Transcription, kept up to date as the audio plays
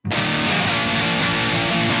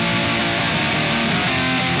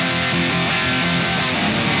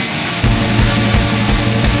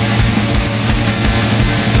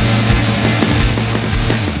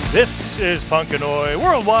is Punkanoid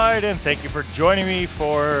Worldwide, and thank you for joining me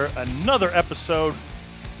for another episode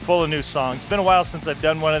full of new songs. It's been a while since I've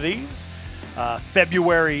done one of these.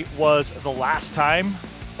 February was the last time,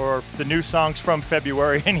 or the new songs from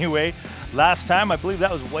February anyway. Last time, I believe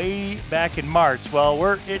that was way back in March. Well,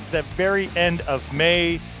 we're at the very end of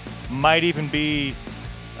May, might even be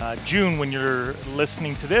June when you're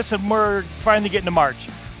listening to this, and we're finally getting to March.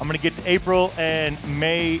 I'm going to get to April and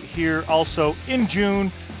May here also in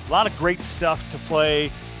June. A lot of great stuff to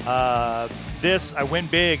play. I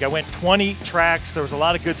went big. I went 20 tracks. There was a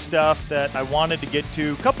lot of good stuff that I wanted to get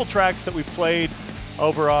to. A couple tracks that we played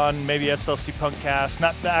over on maybe SLC Punkcast.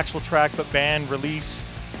 Not the actual track, but band release.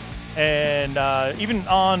 And even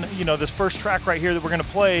on, this first track right here that we're going to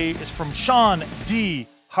play is from Sean D.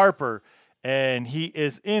 Harper. And he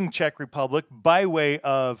is in Czech Republic by way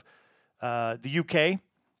of the UK.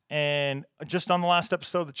 And just on the last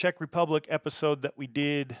episode, the Czech Republic episode that we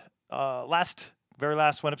did very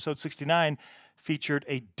last one, episode 69, featured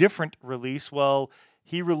a different release. Well,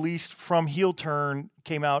 he released From Heel Turn,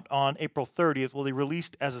 came out on April 30th. Well, he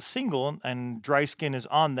released as a single, and Dry Skin is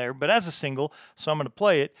on there, but as a single, so I'm going to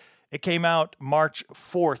play it. It came out March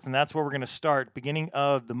 4th, and that's where we're going to start. Beginning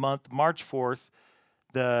of the month, March 4th.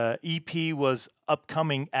 The EP was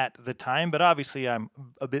upcoming at the time, but obviously I'm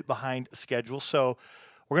a bit behind schedule, so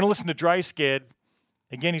we're going to listen to Dry Skin.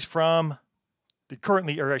 Again, he's from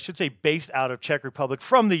based out of Czech Republic,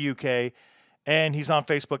 from the UK, and he's on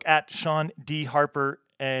Facebook at Sean D. Harper,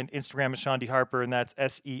 and Instagram is Sean D. Harper, and that's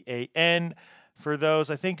S-E-A-N. For those,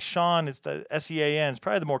 I think Sean is the S-E-A-N. It's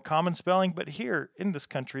probably the more common spelling, but here in this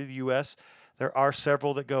country, the U.S., there are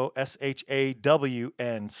several that go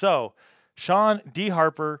S-H-A-W-N. So, Sean D.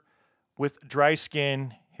 Harper with Dry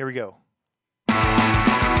Skin. Here we go.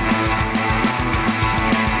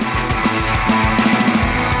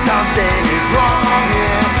 Something is wrong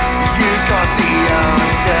here, you got the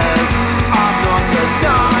answers. I'm not the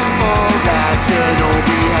time for rational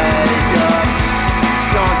behavior.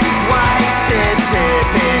 Chance is wasted,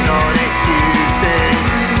 sipping on excuses.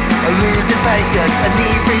 Losing patience,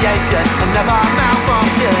 inebriation, another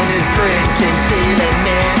malfunction is drinking, feeling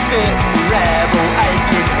misfit, rebel,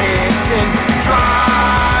 aching, itching,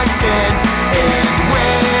 dry skin in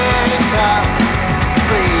winter,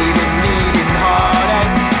 bleeding, needing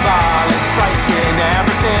heartache, violence, breaking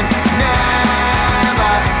everything.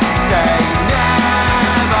 Never say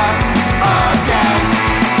never again.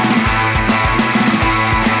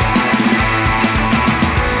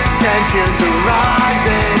 Tensions are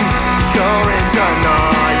rising, you're in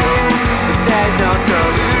denial, but there's no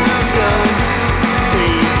solution.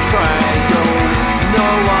 Betrayal, no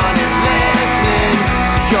one is listening,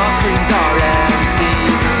 your screams are empty.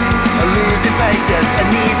 Losing patience,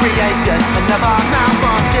 inebriation, another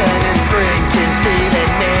malfunction is drinking,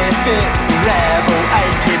 feeling misfit, rebel,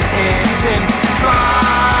 aching, itching,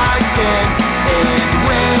 dry skin in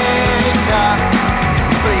winter,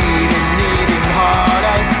 bleeding, needing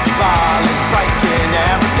heartache, violence, breaking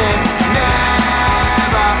everything.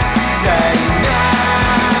 Never say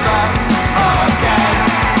never again.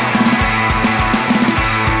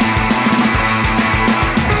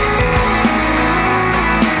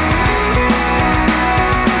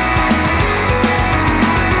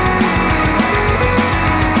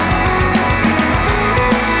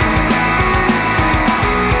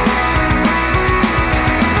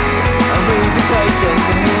 Patience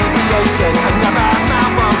and mediation, another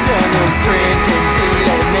malfunction is drinking,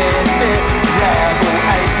 feeling misfit, rebel,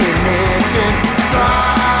 aching, itching,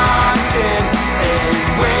 dry skin in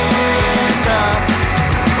winter,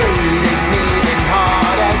 bleeding, needing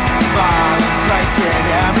heartache, violence, breaking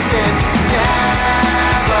everything.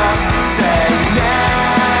 Never say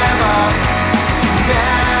never,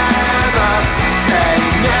 never say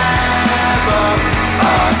never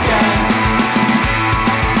again.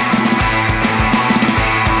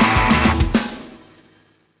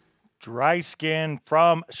 Dry Skin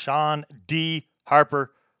from Sean D.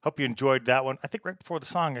 Harper. Hope you enjoyed that one. I think right before the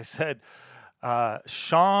song I said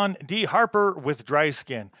Sean D. Harper with Dry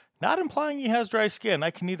Skin. Not implying he has dry skin.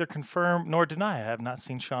 I can neither confirm nor deny. I have not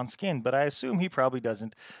seen Sean's skin, but I assume he probably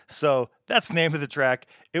doesn't. So that's the name of the track.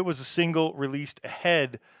 It was a single released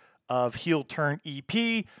ahead of Heel Turn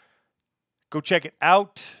EP. Go check it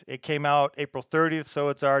out. It came out April 30th, so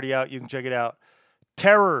it's already out. You can check it out.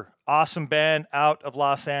 Terror, awesome band out of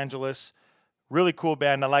Los Angeles. Really cool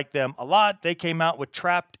band. I like them a lot. They came out with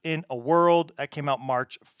Trapped in a World. That came out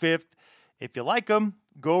March 5th. If you like them,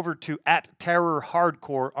 go over to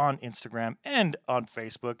 @TerrorHardcore on Instagram and on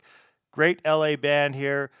Facebook. Great LA band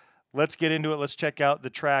here. Let's get into it. Let's check out the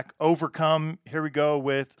track Overcome. Here we go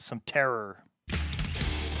with some Terror.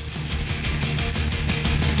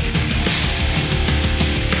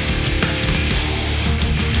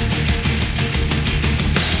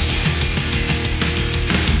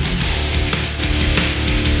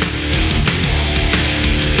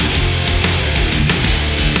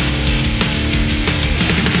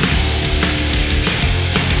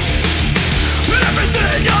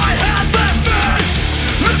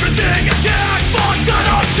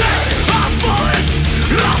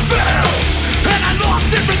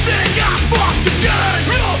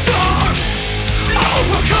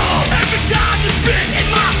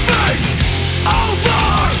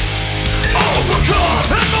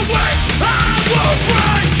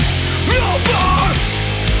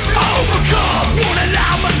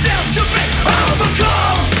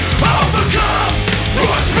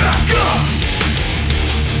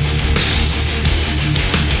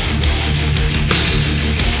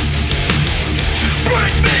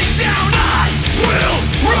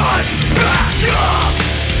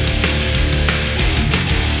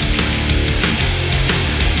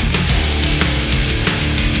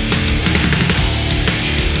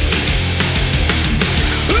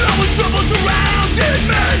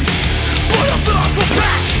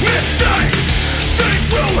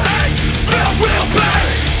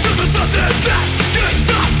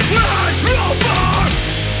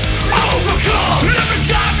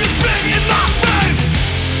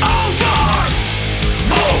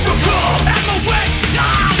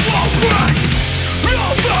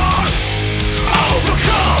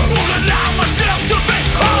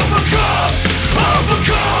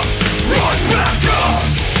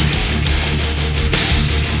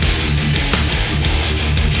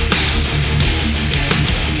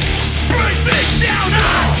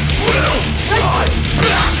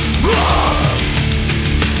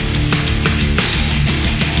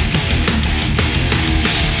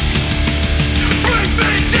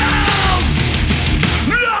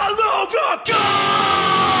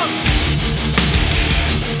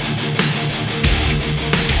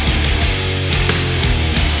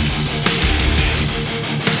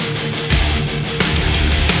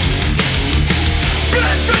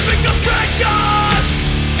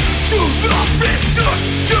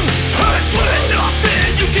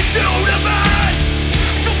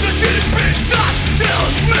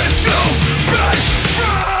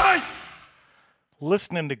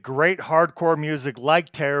 listening to great hardcore music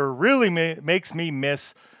like Terror really makes me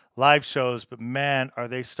miss live shows, but man, are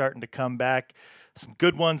they starting to come back. Some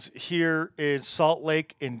good ones here in Salt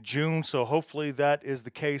Lake in June, so hopefully that is the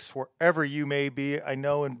case wherever you may be. I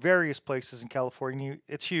know in various places in California,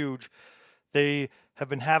 it's huge. They have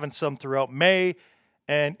been having some throughout May,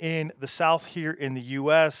 and in the South here in the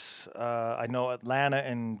U.S., I know Atlanta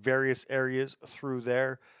and various areas through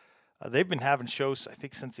there. They've been having shows, I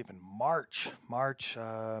think, since even March,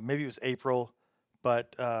 maybe it was April,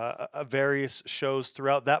 but various shows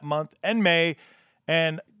throughout that month and May,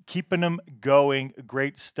 and keeping them going.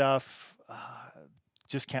 Great stuff.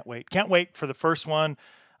 Just can't wait. Can't wait for the first one.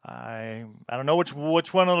 I don't know which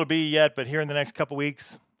one it'll be yet, but here in the next couple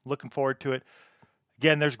weeks, looking forward to it.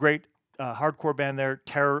 Again, there's great hardcore band there,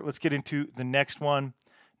 Terror. Let's get into the next one.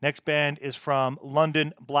 Next band is from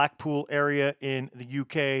London, Blackpool area in the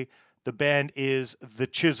UK. The band is The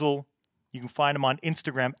Chisel. You can find them on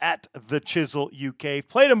Instagram at The Chisel UK.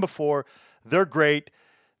 Played them before. They're great.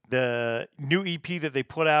 The new EP that they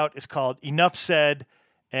put out is called Enough Said,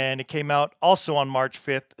 and it came out also on March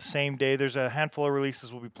 5th, same day. There's a handful of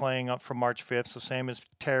releases we'll be playing up from March 5th, so same as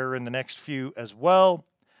Terror in the next few as well.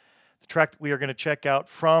 The track that we are going to check out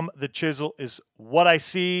from The Chisel is What I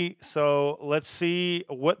See. So let's see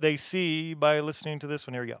what they see by listening to this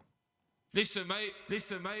one. Here we go. Listen, mate.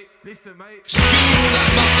 Spill all that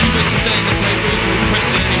muck you read today in the paper isn't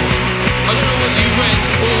impressing anyone. I don't know what you read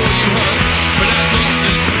or what you heard, but that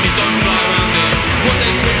nonsense, it don't fly around here. What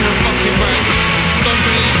they put in a fucking rag, don't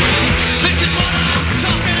believe it. This is what I'm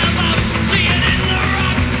talking about. See it in the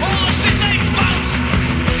rag, all the shit they spout.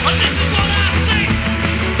 And this is what I see.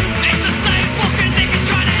 It's the same fucking thing is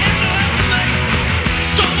trying to influence me.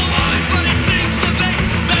 Don't know why, but it seems to be.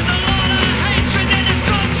 There's a lot of hatred in this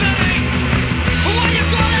country. What you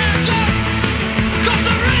gonna do? 'Cause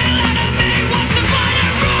the real enemy wants to play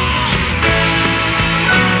it wrong.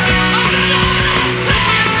 I don't know what I say.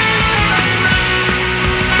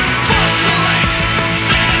 Fuck the weight,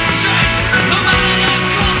 set it straight. No matter the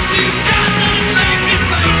cost, you can't let it shape your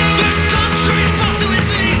face. This country's brought to its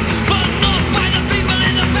knees, but not by the people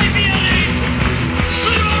in the paper you need.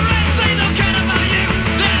 Blue or red, they don't care about you.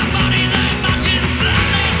 Their money, their mansions, and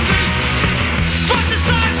their suits.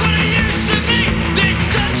 Fantasize what it used to be. This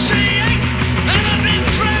country ain't ever been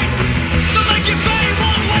free. They'll make you pay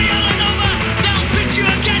one way or another. They'll pit you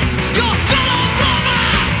against your fellow brother.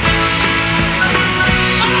 I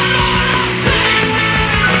don't know what I say.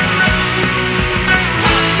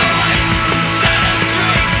 Fuck the weight, set it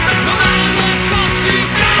straight. No matter the cost,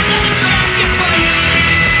 you can't let it shape your face.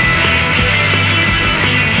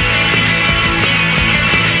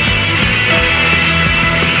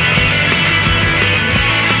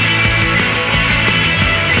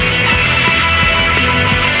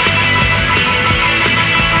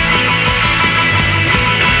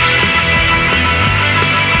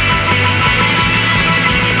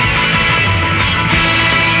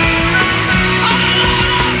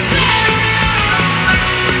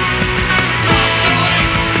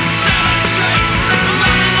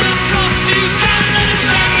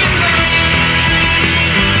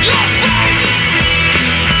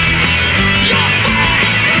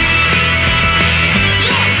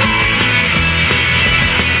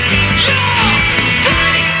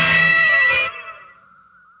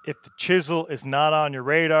 If The Chisel is not on your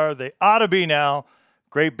radar, they ought to be now.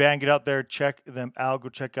 Great band. Get out there, check them out. Go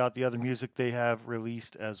check out the other music they have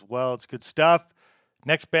released as well. It's good stuff.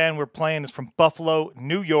 Next band we're playing is from Buffalo,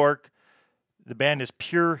 New York. The band is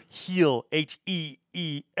Pure Heel,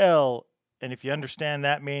 H-E-E-L. And if you understand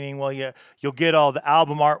that meaning, well, you'll get all the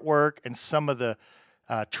album artwork and some of the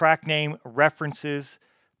track name references.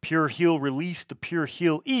 Pure Heel released the Pure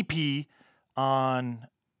Heel EP on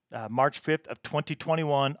March 5th of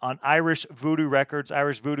 2021 on Irish Voodoo Records.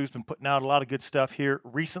 Irish Voodoo's been putting out a lot of good stuff here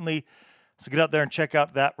recently. So get out there and check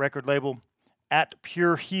out that record label at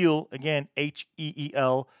Pure Heel, again,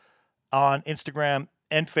 H-E-E-L, on Instagram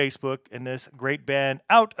and Facebook. And this great band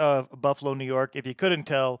out of Buffalo, New York. If you couldn't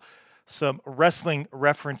tell, some wrestling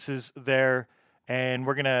references there. And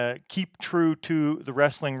we're going to keep true to the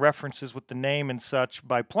wrestling references with the name and such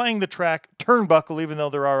by playing the track Turnbuckle, even though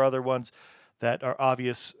there are other ones that are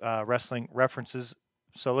obvious wrestling references.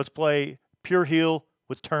 So let's play Pure Heel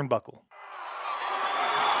with Turnbuckle.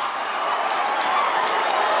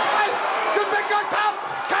 Hey, you think you're tough?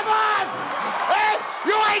 Come on! Hey,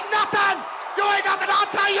 you ain't nothing! You ain't nothing!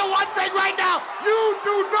 I'll tell you one thing right now. You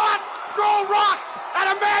do not throw rocks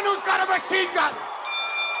at a man who's got a machine gun!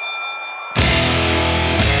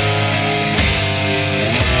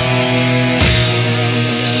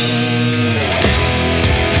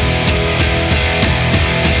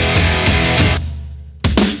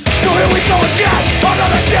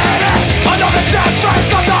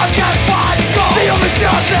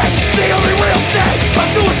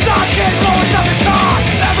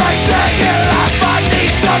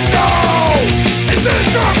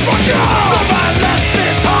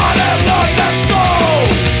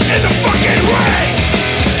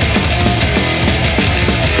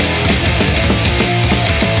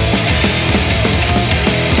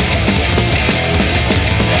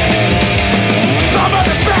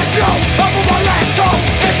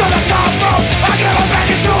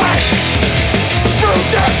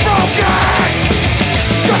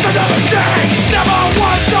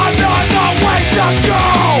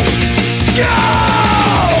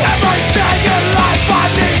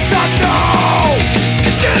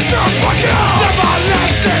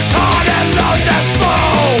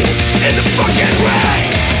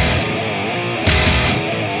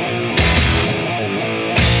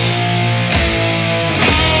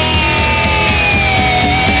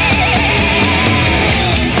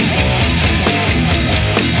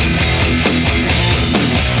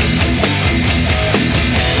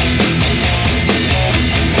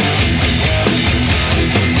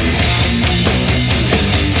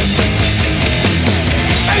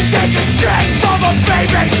 shit from a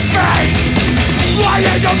baby's face.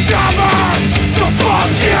 Lying on drummer, so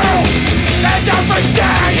fuck you. And every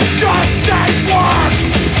day it just ain't work.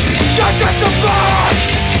 You're just a fuck,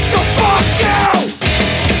 so fuck you.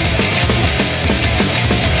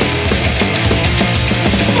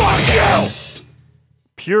 Fuck you.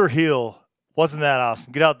 Pure Heel. Wasn't that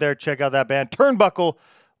awesome? Get out there, check out that band. Turnbuckle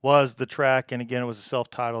was the track, and again, it was a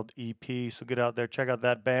self-titled EP, so get out there, check out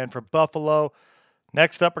that band from Buffalo.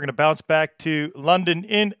 Next up, we're going to bounce back to London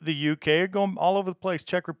in the UK. We're going all over the place.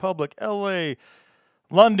 Czech Republic, LA,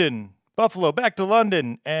 London, Buffalo, back to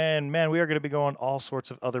London. And, man, we are going to be going all sorts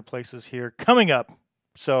of other places here coming up.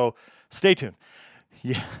 So stay tuned.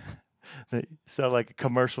 Yeah, they sound like a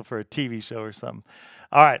commercial for a TV show or something.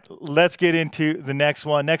 All right, let's get into the next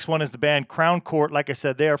one. Next one is the band Crown Court. Like I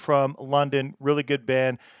said, they are from London. Really good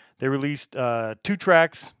band. They released 2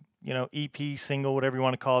 tracks, EP, single, whatever you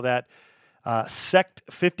want to call that. Sect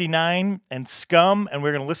 59 and Scum, and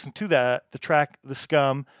we're going to listen to the track The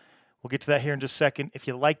Scum. We'll get to that here in just a second. If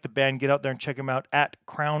you like the band, get out there and check them out at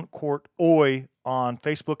Crown Court Oi on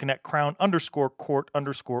Facebook and at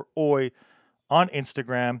Crown_Court_Oi on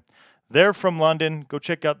Instagram. They're from London. Go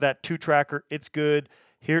check out that 2-tracker. It's good.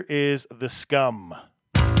 Here is The Scum.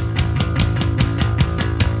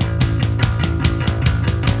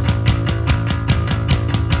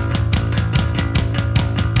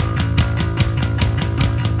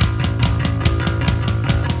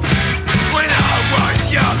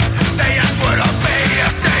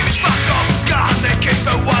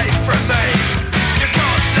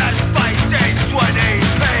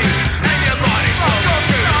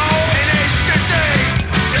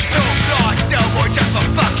 Just for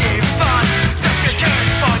fucking fun, so you can't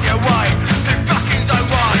find your way.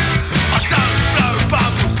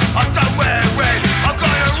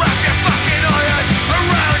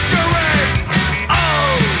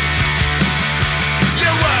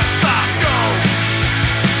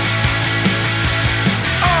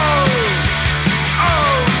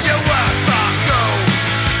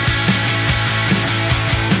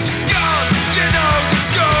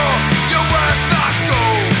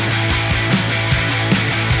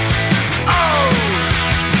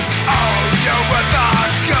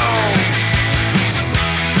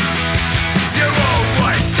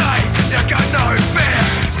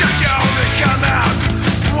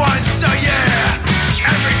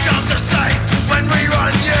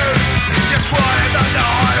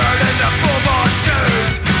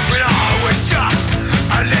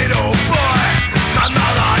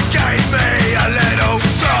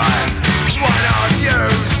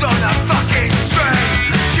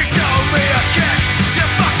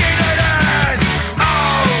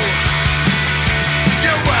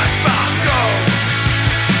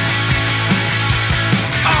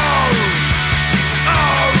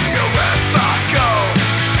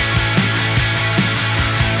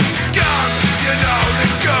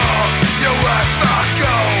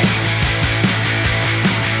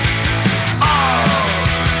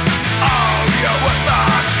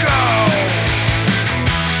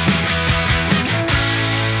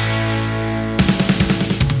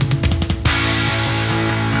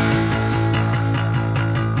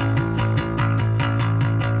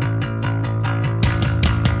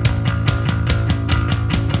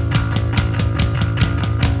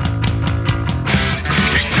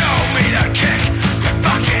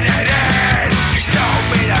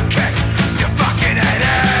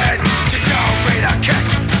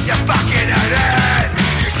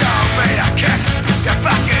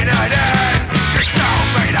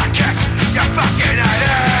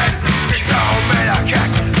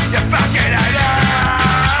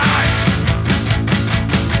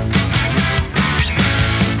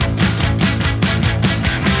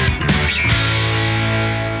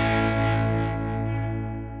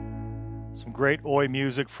 great Oi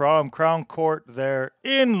music from Crown Court there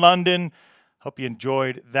in London. Hope you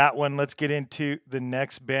enjoyed that one. Let's get into the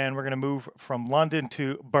next band. We're going to move from London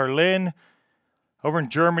to Berlin. Over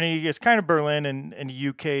in Germany, it's kind of Berlin and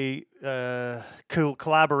UK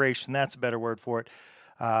collaboration. That's a better word for it.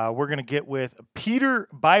 We're going to get with Peter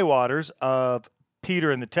Bywaters of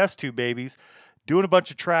Peter and the Test Tube Babies, doing a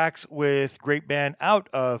bunch of tracks with great band out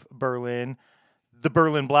of Berlin, the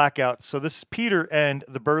Berlin Blackouts. So this is Peter and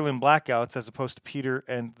the Berlin Blackouts as opposed to Peter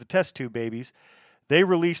and the Test Tube Babies. They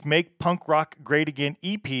released Make Punk Rock Great Again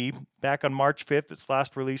EP back on March 5th. Its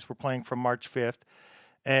last release, we're playing from March 5th.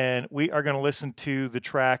 And we are going to listen to the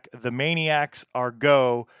track The Maniacs Are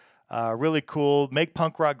Go. Really cool. Make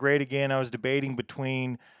Punk Rock Great Again. I was debating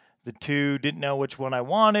between The two didn't know which one I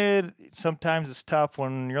wanted. Sometimes it's tough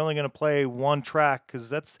when you're only going to play one track because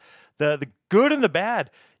that's the good and the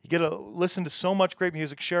bad. You get to listen to so much great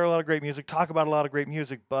music, share a lot of great music, talk about a lot of great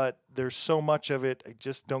music, but there's so much of it, I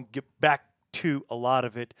just don't get back to a lot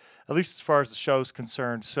of it, at least as far as the show's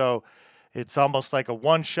concerned. So it's almost like a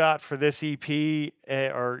one-shot for this EP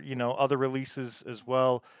or, other releases as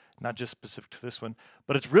well, not just specific to this one.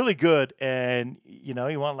 But it's really good, and, you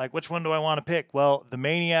want, like, which one do I want to pick? Well, the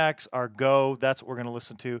Maniacs are go. That's what we're going to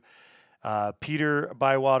listen to. Peter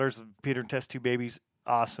Bywaters, Peter and Test Tube Babies,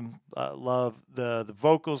 awesome. Love the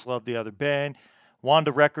vocals, love the other band.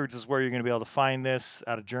 Wanda Records is where you're going to be able to find this,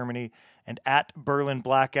 out of Germany. And at Berlin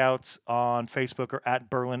Blackouts on Facebook, or at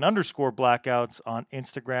Berlin_Blackouts on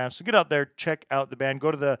Instagram. So get out there, check out the band.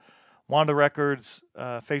 Go to the Wanda Records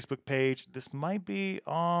Facebook page. This might be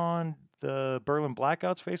on the Berlin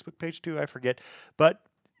Blackouts Facebook page too, I forget. But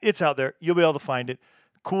it's out there. You'll be able to find it.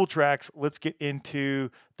 Cool tracks. Let's get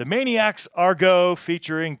into the Maniacs Argo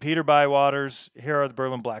featuring Peter Bywaters. Here are the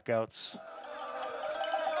Berlin Blackouts.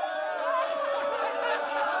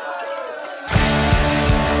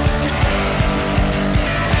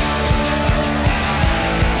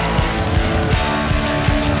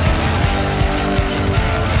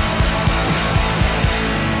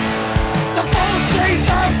 The 14th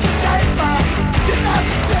of December,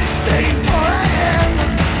 2016, 4 a.m.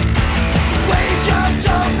 We jumped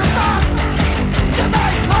on the bus to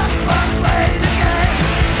make punk rock great again.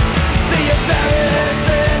 The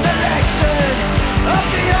embarrassing election of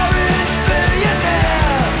the orange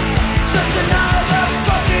billionaire. Just another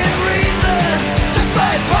fucking reason to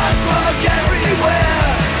spread punk rock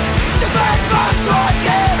everywhere. To spread punk rock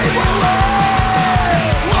everywhere.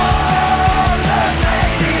 Whoa, the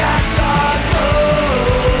maniacs are cool.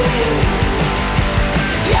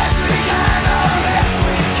 Yes we can, oh yes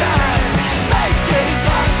we can. Making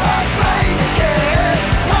punk rock great again.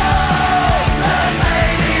 Whoa, the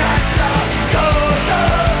maniacs are go, go,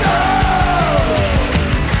 go.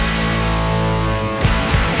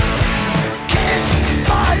 Kissed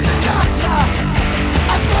by the gutter,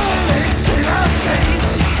 a bullet in her feet.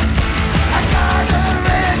 I got her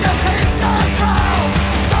in a pistol throw,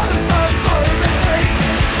 sofa full of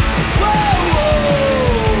drinks. Whoa, whoa,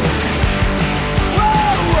 whoa,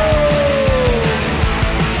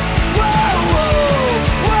 whoa, whoa,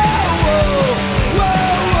 whoa, whoa, whoa,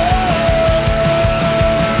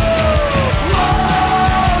 whoa,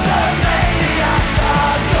 the maniacs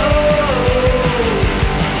are cool.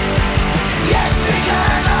 Yes we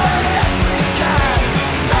can, oh yes we can.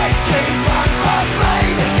 Making punk rock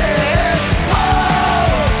great again.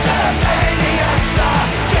 Whoa, the maniacs are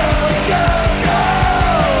go, go, go.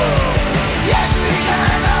 Yes we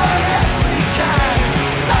can, oh yes we can.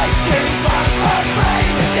 Making punk rock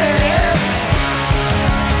great again.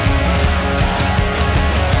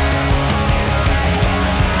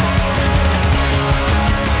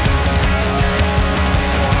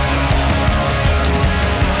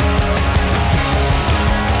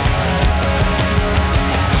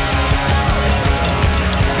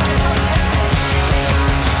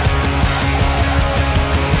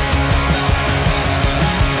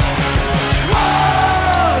 Whoa,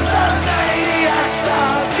 the maniacs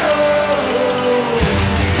are cool.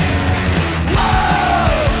 Whoa,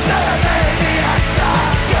 the maniacs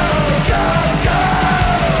are go, go, go.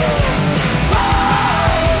 Whoa,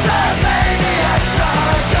 the maniacs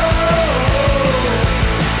are cool.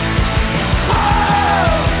 Whoa,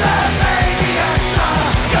 the maniacs are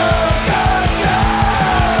go, go, go.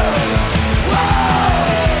 Whoa,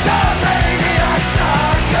 the maniacs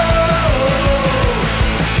are cool.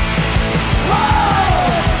 Whoa,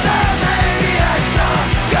 the maniacs are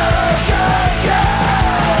go, go, go.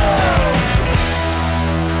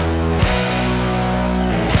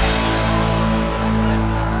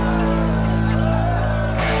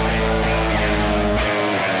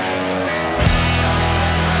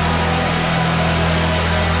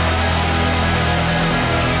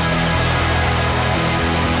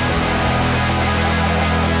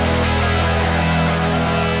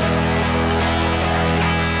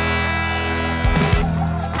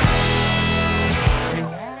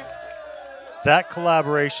 That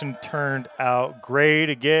collaboration turned out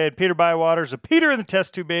great. Again, Peter Bywaters of Peter and the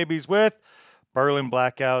Test Tube Babies with Berlin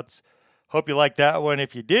Blackouts. Hope you liked that one.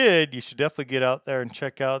 If you did, you should definitely get out there and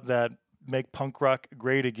check out that Make Punk Rock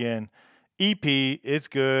Great Again EP. It's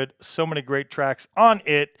good. So many great tracks on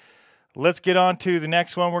it. Let's get on to the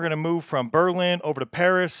next one. We're going to move from Berlin over to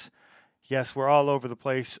Paris. Yes, we're all over the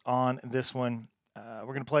place on this one.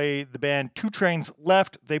 We're going to play the band Two Trains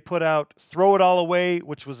Left. They put out Throw It All Away,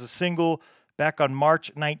 which was a single back on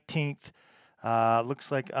March 19th.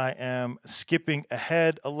 Looks like I am skipping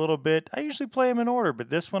ahead a little bit. I usually play them in order, but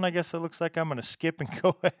this one I guess it looks like I'm going to skip and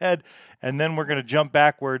go ahead, and then we're going to jump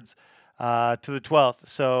backwards to the 12th.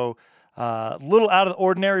 So a little out of the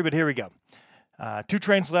ordinary, but here we go. 2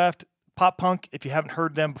 Trains Left, pop punk. If you haven't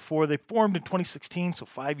heard them before, they formed in 2016, so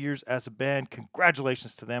 5 years as a band.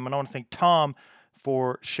 Congratulations to them, and I want to thank Tom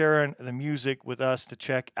for sharing the music with us to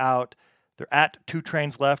check out. They're at 2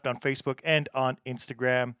 Trains Left on Facebook and on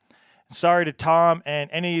Instagram. Sorry to Tom and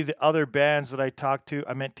any of the other bands that I talked to.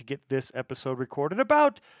 I meant to get this episode recorded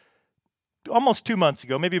about almost 2 months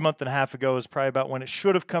ago, maybe a month and a half ago is probably about when it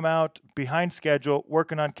should have come out. Behind schedule,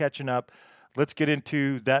 working on catching up. Let's get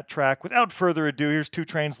into that track. Without further ado, here's 2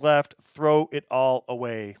 Trains Left. Throw It All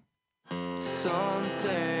Away. Some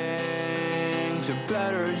things are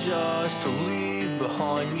better just to leave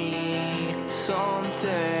behind me. Some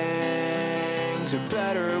things are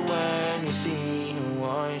better when you see who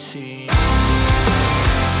I see.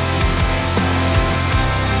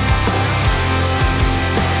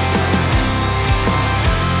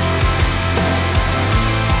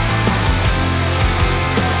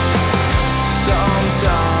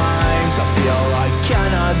 Sometimes I feel I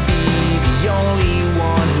cannot be the only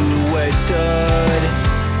one who wasted.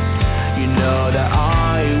 You know that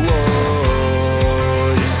I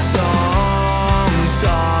would.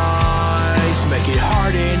 Sometimes make it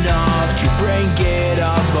hard enough to bring it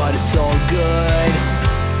up, but it's all good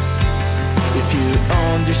if you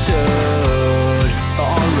understood.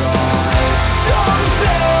 Alright. Some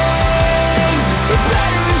things are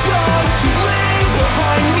better just to leave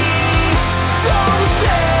behind me. Some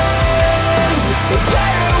things are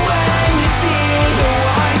better when you see who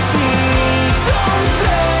I see. Some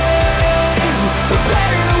things are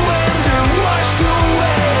better when they're washed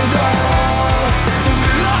away and all.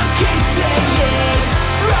 If I can say yes,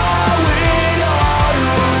 throw it all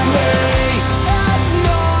away. At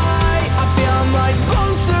night I feel my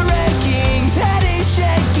bones are aching, head is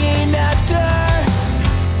shaking after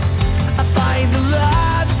I find the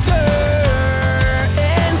laughter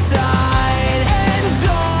inside. And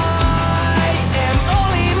I am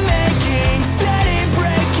only making steady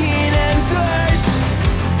breaking answers.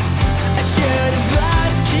 I should have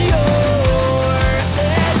asked your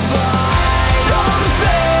advice. Some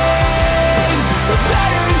things are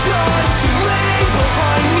better just to leave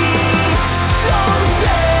behind me. Some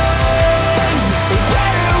things are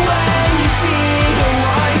better when you see who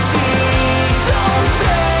I see. Some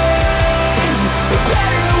things are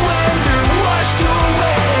better when they're washed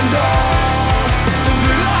away and all.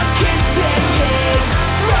 If I can say yes,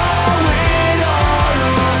 throw it all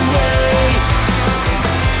away.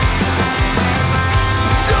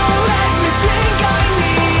 Don't let me think I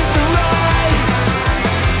need the ride,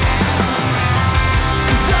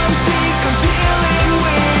 'cause I'm sick of dealing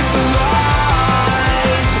with the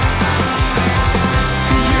lies.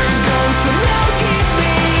 You're gone, so now give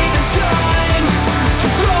me the time to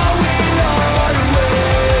throw it all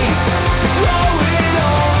away. Throw it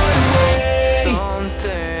all away. Some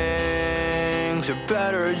things are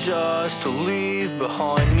better just to leave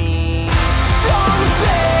behind me. Some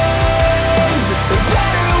things are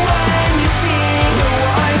better when you see who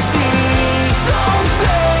I see. Some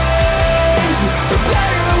things are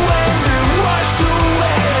better when they're washed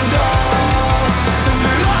away and all.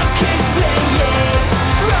 If I can say yes,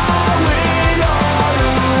 throw it all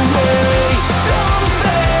away. Some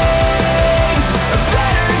things are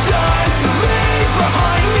better just to leave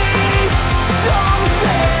behind me. Some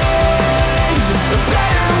things are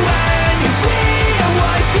better when you see who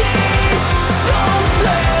I see. Some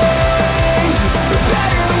things are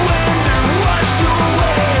better when they're washed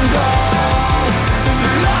away and all.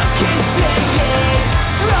 If I can say yes,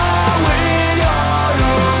 throw it all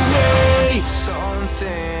away. Some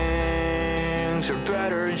things are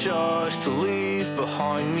better just to leave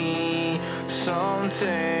behind me. Some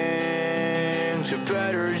things are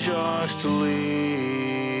better just to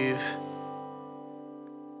leave.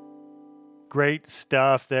 Great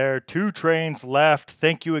stuff there. 2 Trains Left.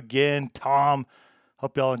 Thank you again, Tom.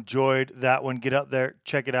 Hope y'all enjoyed that one. Get out there,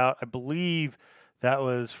 check it out. I believe that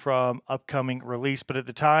was from upcoming release, but at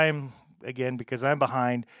the time, again, because I'm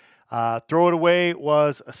behind, Throw It Away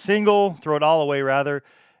was a single, Throw It All Away rather,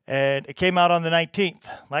 and it came out on the 19th.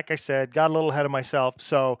 Like I said, got a little ahead of myself,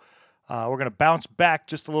 so we're going to bounce back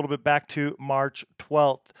just a little bit back to March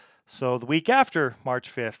 12th. So the week after March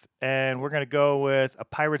 5th, and we're going to go with a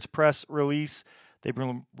Pirates Press release. They've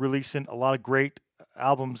been releasing a lot of great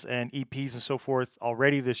albums and EPs and so forth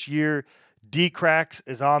already this year. D-Cracks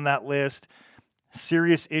is on that list.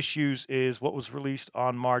 Serious Issues is what was released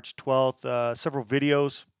on March 12th. Several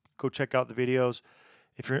videos. Go check out the videos.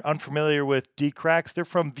 If you're unfamiliar with D Cracks, they're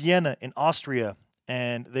from Vienna in Austria,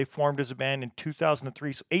 and they formed as a band in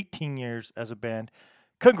 2003, so 18 years as a band.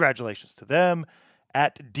 Congratulations to them.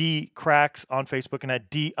 At D Cracks on Facebook and at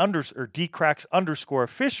D Cracks _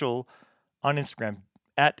 official on Instagram.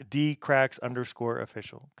 At D Cracks _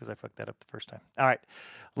 official, because I fucked that up the first time. All right,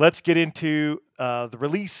 let's get into the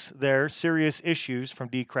release there, Serious Issues from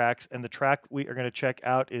D Cracks, and the track we are going to check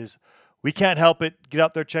out is We Can't Help It. Get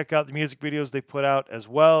out there, check out the music videos they put out as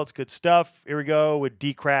well. It's good stuff. Here we go with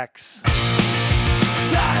D Cracks.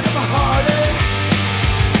 Tired of a heartache,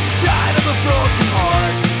 tired of a broken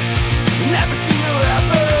heart. Never seen you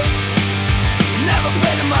happen, never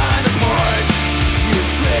played a mind apart. You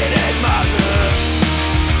traded my love.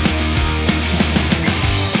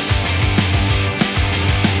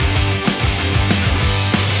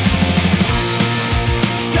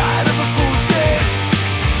 Tired of a fool's game,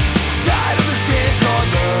 tired of this game called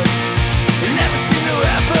love. It never seemed to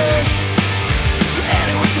happen to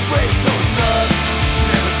anyone to break so tough. She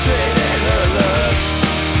never traded her love.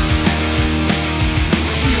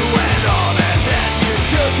 You went on and then you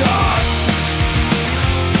took off.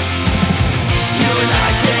 You and I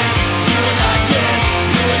can't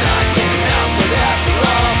help it after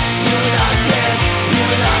all. You and I can't help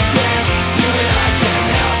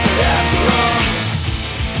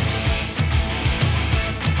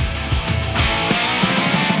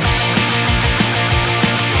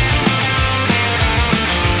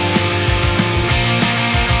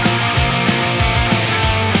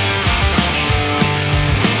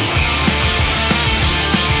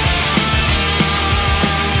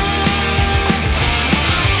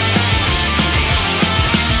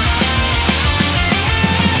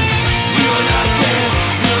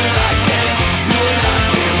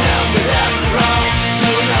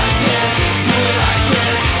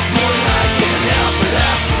after all.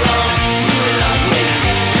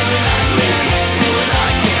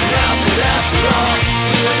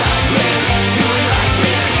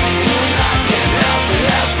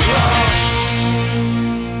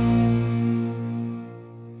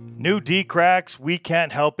 New D Cracks, We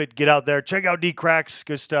Can't Help It. Get out there. Check out D Cracks.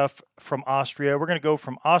 Good stuff from Austria. We're going to go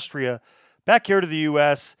from Austria back here to the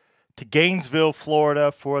U.S. to Gainesville,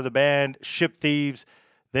 Florida for the band Ship Thieves.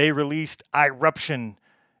 They released Eruption.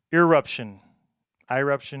 It's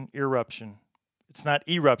not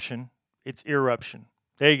Eruption. It's Eruption.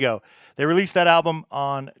 There you go. They released that album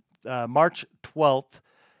on March 12th.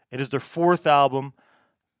 It is their fourth album.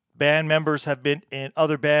 Band members have been in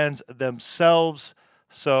other bands themselves.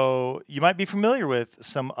 So you might be familiar with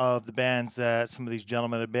some of the bands that some of these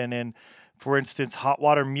gentlemen have been in. For instance, Hot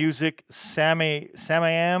Water Music,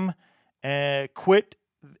 Samayam, Quit,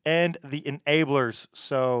 and The Enablers.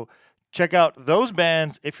 So check out those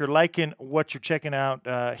bands if you're liking what you're checking out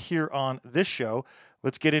here on this show.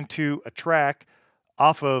 Let's get into a track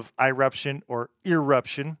off of Eruption. We're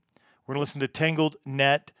going to listen to Tangled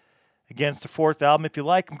Net. Again, it's the fourth album. If you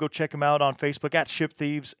like them, go check them out on Facebook at Ship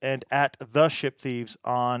Thieves and at The Ship Thieves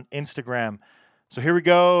on Instagram. So here we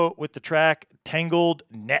go with the track Tangled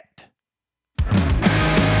Net. I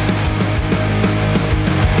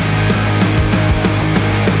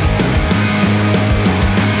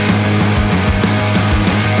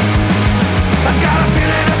got a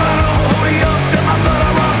feeling if I don't hurry up, then my blood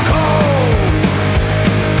will run cold.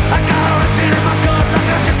 I got a wrenching in my gut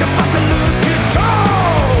like I'm just about to lose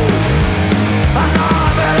control. I know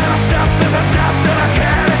that every step is a step that I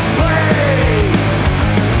can't explain.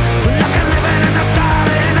 Like I'm living in the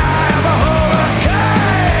silent eye of a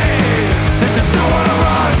hurricane.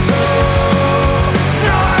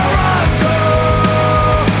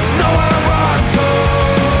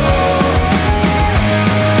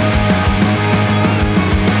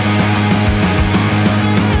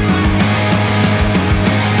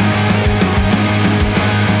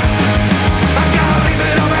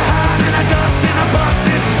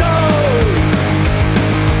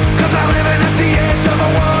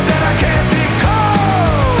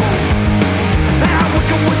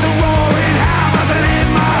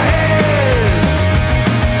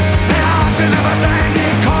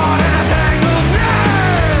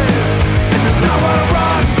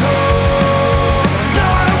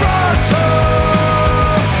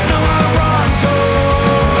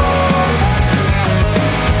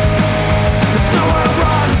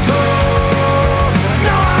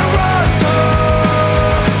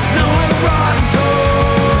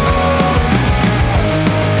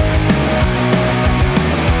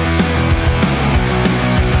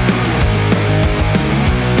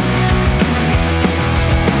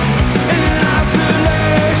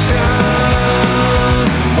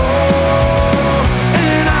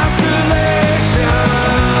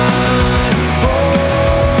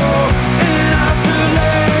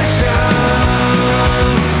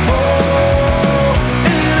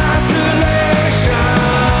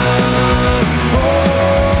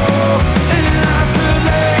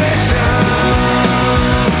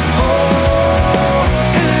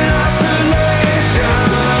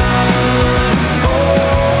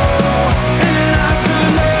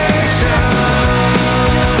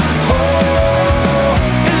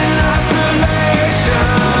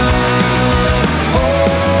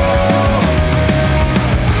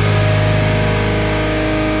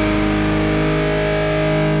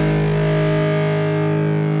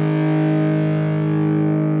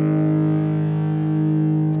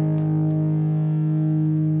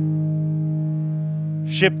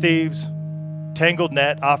 Ship Thieves, Tangled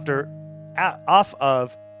Net off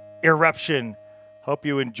of Eruption. Hope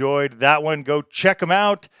you enjoyed that one. Go check them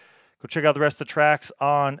out. Go check out the rest of the tracks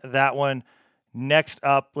on that one. Next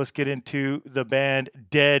up, let's get into the band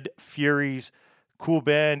Dead Furies. Cool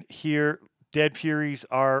band here. Dead Furies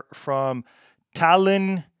are from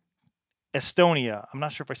Tallinn, Estonia. I'm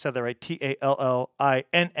not sure if I said that right.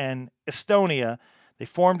 Tallinn, Estonia. They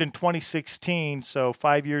formed in 2016, so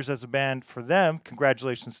 5 years as a band for them.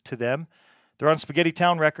 Congratulations to them. They're on Spaghetti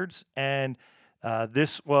Town Records, and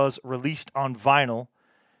this was released on vinyl.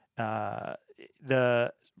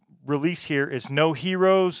 The release here is No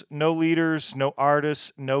Heroes, No Leaders, No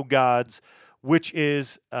Artists, No Gods, which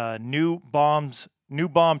is New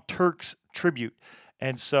Bomb Turks tribute.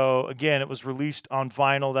 And so, again, it was released on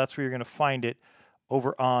vinyl. That's where you're going to find it,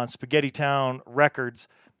 over on Spaghetti Town Records.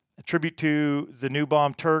 A tribute to the New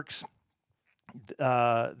Bomb Turks.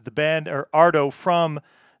 The band, or Ardo from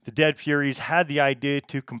the Dead Furies, had the idea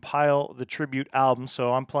to compile the tribute album.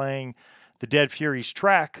 So I'm playing the Dead Furies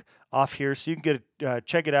track off here, so you can get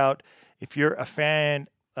check it out if you're a fan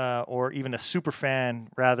or even a super fan,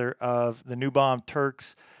 rather, of the New Bomb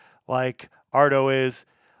Turks, like Ardo is.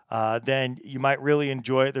 Then you might really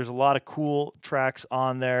enjoy it. There's a lot of cool tracks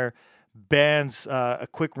on there. Bands, a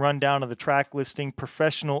quick rundown of the track listing: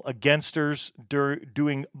 Professional Againsters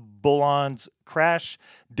doing Bullon's Crash,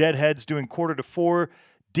 Deadheads doing Quarter to Four,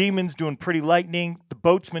 Demons doing Pretty Lightning, The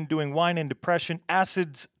Boatsmen doing Wine and Depression,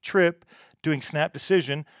 Acid's Trip doing Snap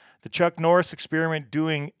Decision, the Chuck Norris Experiment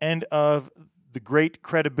doing End of the Great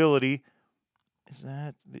Credibility. Is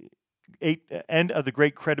that the End of the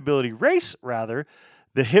Great Credibility Race, rather?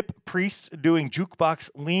 The Hip Priests doing Jukebox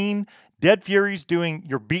Lean, Dead Furies doing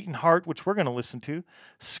Your Beaten Heart, which we're going to listen to,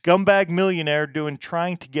 Scumbag Millionaire doing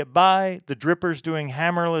Trying to Get By, The Drippers doing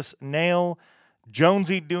Hammerless Nail,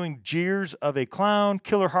 Jonesy doing Jeers of a Clown,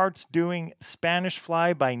 Killer Hearts doing Spanish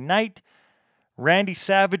Fly by Night, Randy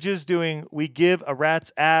Savages doing We Give a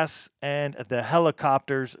Rat's Ass, and The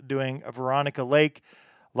Helicopters doing Veronica Lake.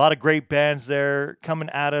 A lot of great bands there coming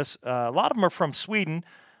at us. A lot of them are from Sweden.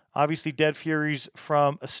 Obviously, Dead Furies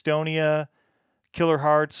from Estonia, Killer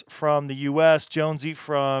Hearts from the U.S., Jonesy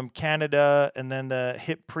from Canada, and then the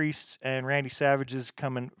Hip Priests and Randy Savages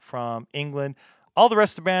coming from England. All the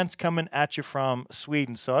rest of the bands coming at you from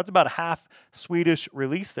Sweden. So that's about a half Swedish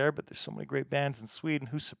release there, but there's so many great bands in Sweden.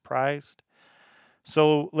 Who's surprised?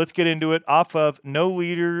 So let's get into it. Off of No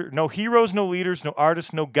Heroes, No Leaders, No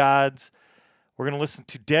Artists, No Gods, we're going to listen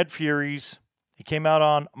to Dead Furies. It came out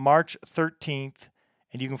on March 13th,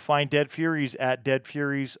 and you can find Dead Furies at Dead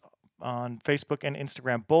Furies on Facebook and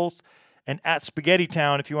Instagram both, and at Spaghetti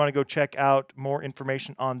Town if you want to go check out more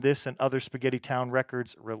information on this and other Spaghetti Town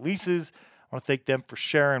Records releases. I want to thank them for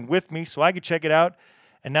sharing with me so I could check it out.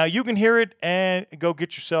 And now you can hear it and go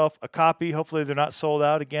get yourself a copy. Hopefully they're not sold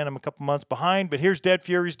out. Again, I'm a couple months behind, but here's Dead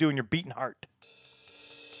Furies doing Your Beaten Heart.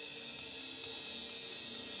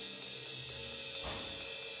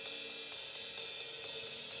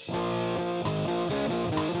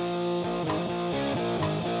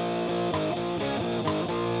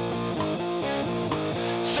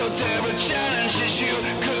 So there were challenges you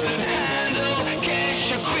couldn't handle. Guess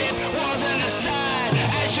your grip wasn't as tight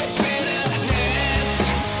as your bitterness.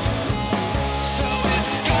 So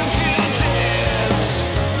it's come to this.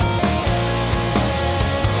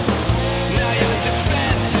 Now your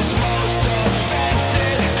defense is most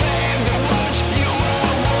offensive. Claim the what you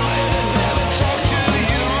are wanted and never talk to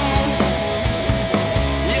you.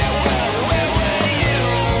 Yeah, well, where were you?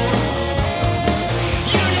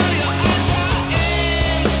 You know your eyes are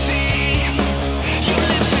empty. Your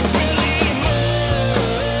lips are really move.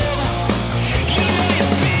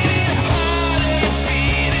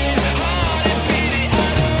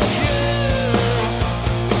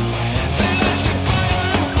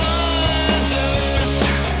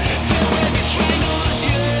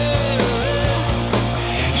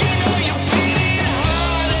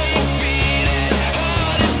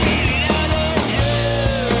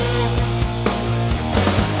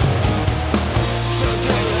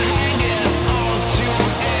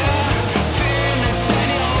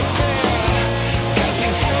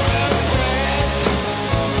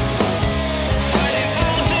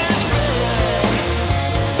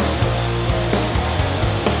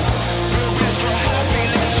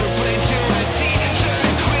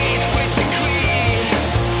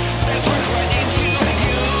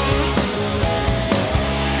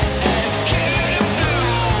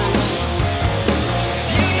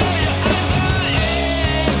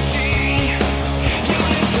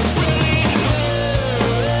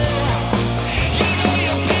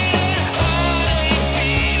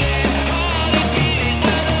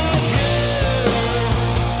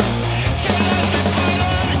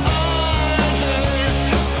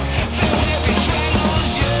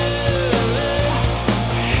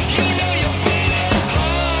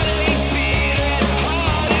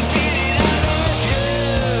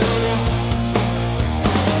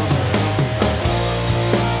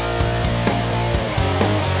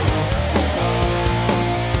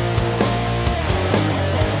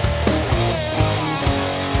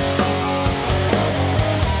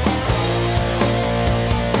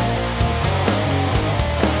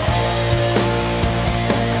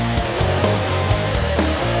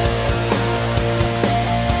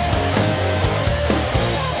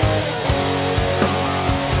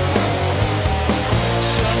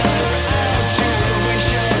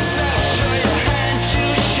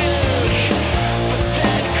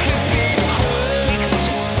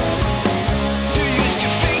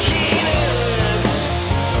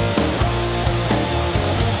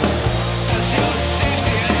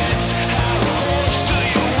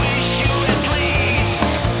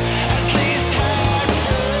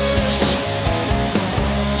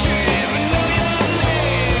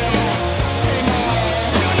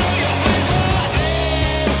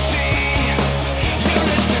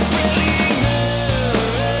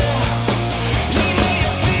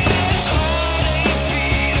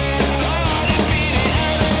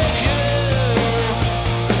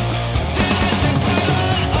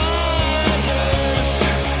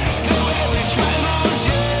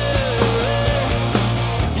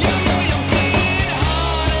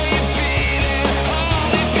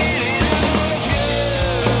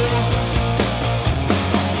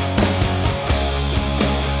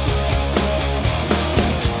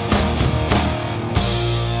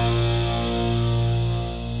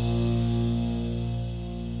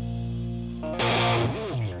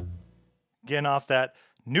 Again, off that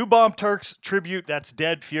New Bomb Turks tribute. That's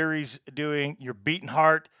Dead Furies doing Your Beating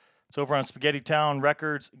Heart. It's over on Spaghetti Town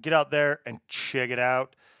Records. Get out there and check it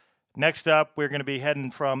out. Next up, we're going to be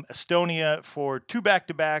heading from Estonia for 2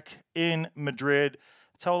 back-to-back in Madrid.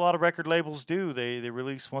 That's how a lot of record labels do. They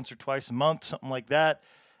release once or twice a month, something like that.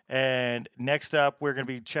 And next up, we're going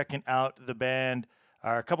to be checking out the band,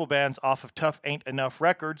 or a couple bands off of Tough Ain't Enough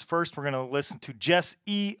Records. First, we're going to listen to Jess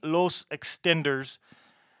E. Los Extenders.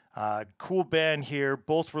 Cool band here,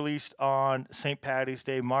 both released on St. Paddy's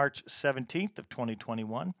Day, March 17th of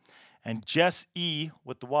 2021. And Jess E,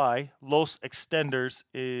 with the Y, Los Extenders,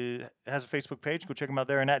 has a Facebook page. Go check them out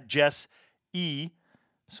there. And at Jess E,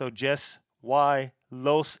 so Jess Y,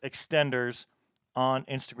 Los Extenders on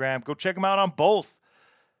Instagram. Go check them out on both.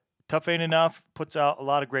 Tough Ain't Enough puts out a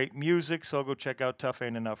lot of great music, so go check out Tough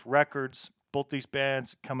Ain't Enough Records. Both these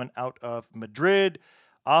bands coming out of Madrid.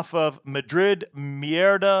 Off of Madrid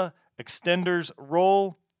Mierda, Extenders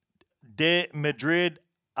Roll de Madrid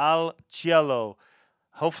al Cielo.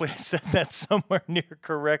 Hopefully I said that somewhere near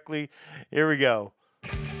correctly. Here we go.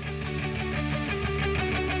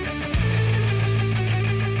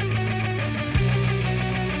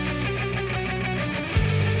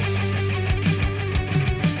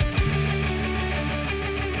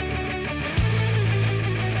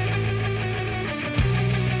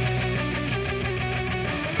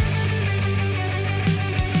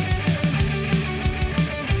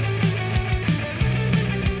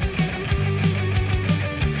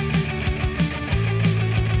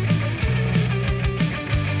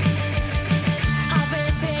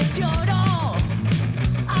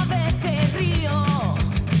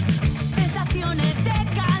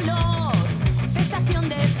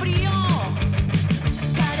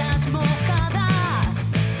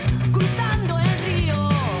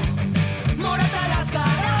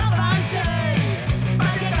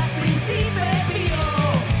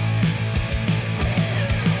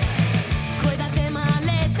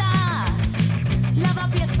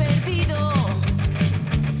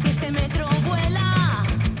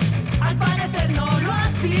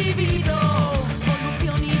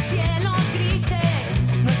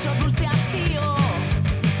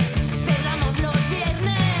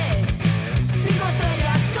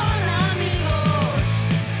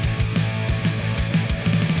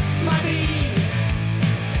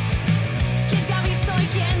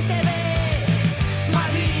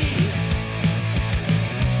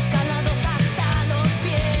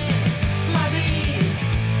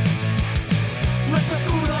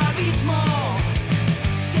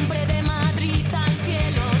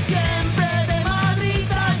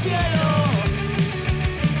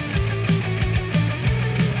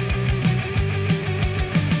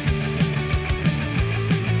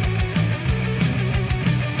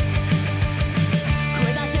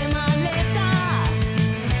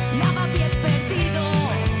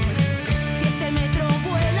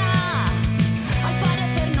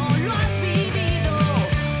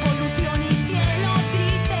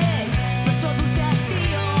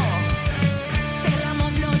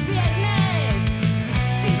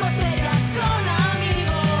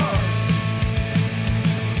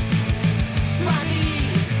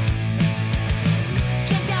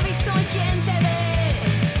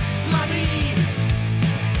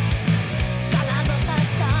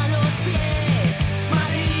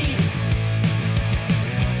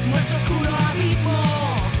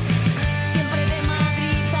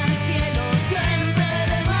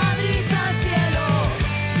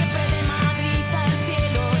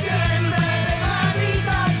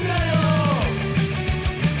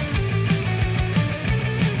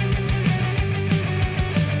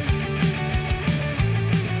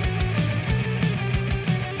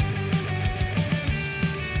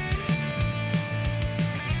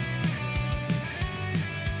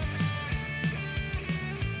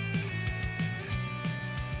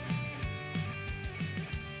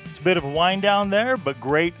 Bit of a wind down there, but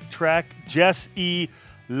great track. Jess E.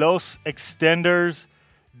 Los Extenders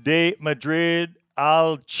de Madrid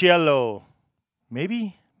al Cielo.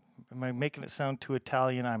 Maybe? Am I making it sound too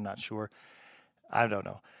Italian? I'm not sure. I don't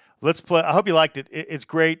know. Let's play. I hope you liked it. It's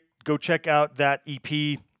great. Go check out that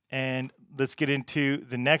EP, and let's get into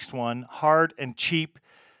the next one. Hard and Cheap.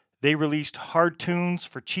 They released Hard Tunes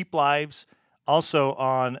for Cheap Lives, also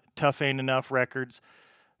on Tough Ain't Enough Records.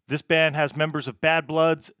 This band has members of Bad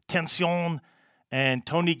Bloods, Tension, and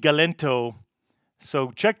Tony Galento.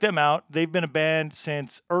 So check them out. They've been a band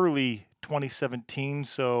since early 2017,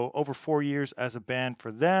 so over 4 years as a band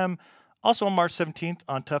for them. Also on March 17th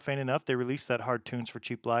on Tough Ain't Enough, they released that Hard Tunes for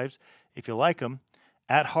Cheap Lives. If you like them,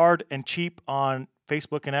 at Hard and Cheap on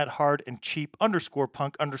Facebook and at Hard and Cheap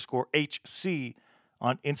 _punk_HC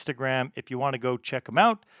on Instagram if you want to go check them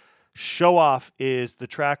out. Show Off is the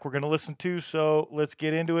track we're going to listen to, so let's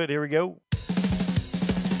get into it. Here we go.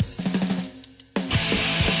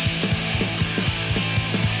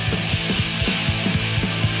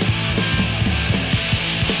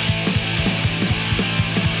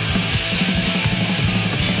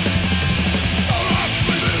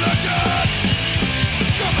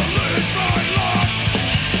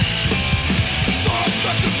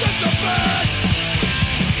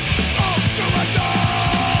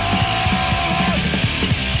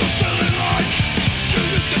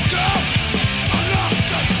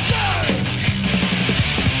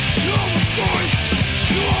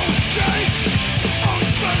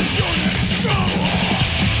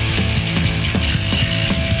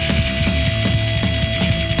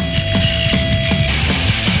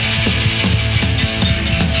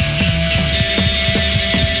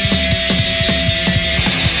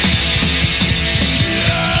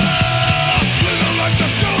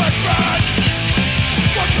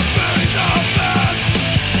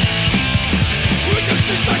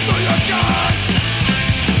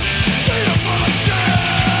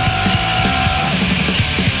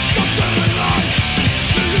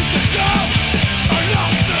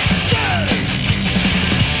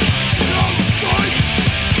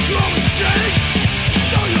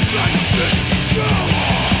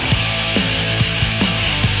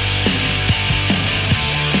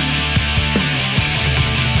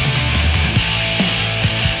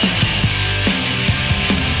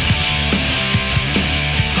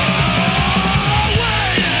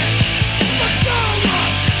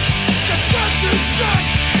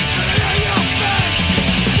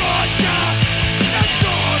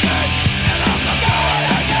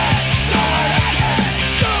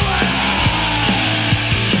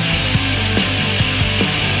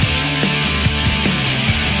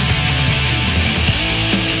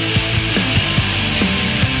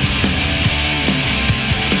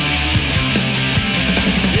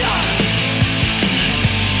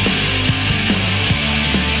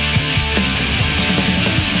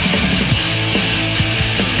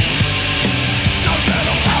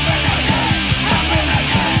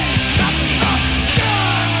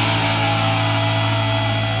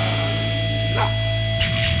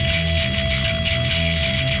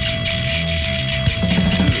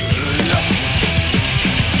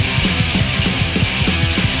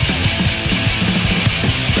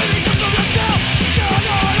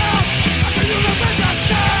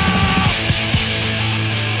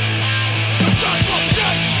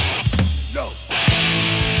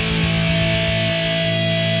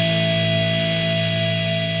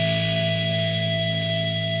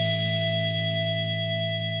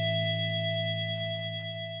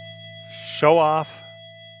 Show Off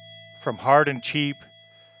from Hard and Cheap.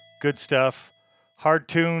 Good stuff. Hard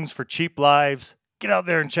tunes for cheap lives. Get out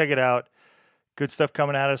there and check it out. Good stuff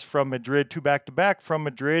coming at us from Madrid. 2 back-to-back from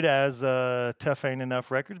Madrid as Tough Ain't Enough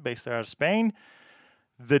Records, based there out of Spain.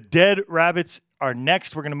 The Dead Rabbits are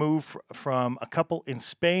next. We're going to move from a couple in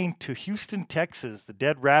Spain to Houston, Texas. The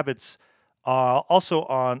Dead Rabbits are also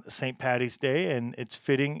on St. Paddy's Day, and it's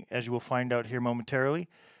fitting, as you will find out here momentarily.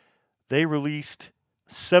 They released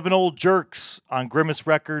 7 Old Jerks on Grimace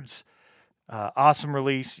Records. Awesome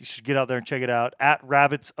release. You should get out there and check it out. At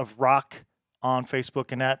Rabbits of Rock on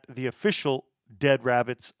Facebook and at the official Dead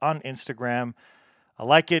Rabbits on Instagram. I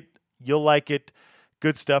like it. You'll like it.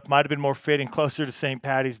 Good stuff. Might have been more fitting closer to St.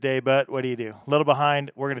 Paddy's Day, but what do you do? A little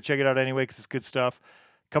behind. We're going to check it out anyway because it's good stuff.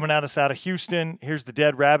 Coming at us out of Houston, here's the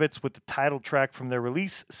Dead Rabbits with the title track from their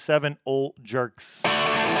release, 7 Old Jerks.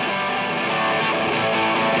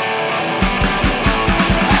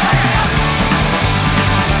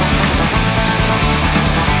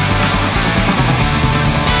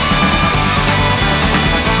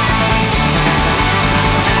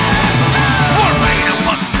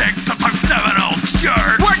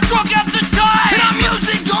 We're drunk at the time, and our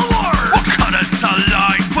music don't work. We'll cut us a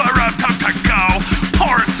line, we're out time to go.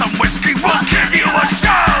 Pour us some whiskey, we'll give you a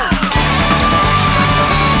show.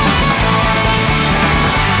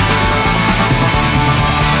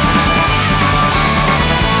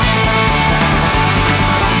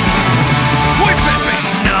 We've been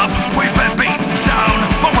beaten up, we've been beaten down,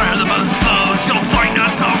 but where the booze flows, you'll find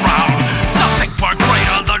us around. Some think we're great,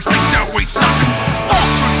 others think that we suck. All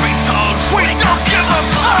truth be told, we don't give a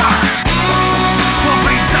fuck. We'll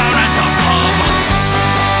be down at the pub,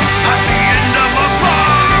 at the end of a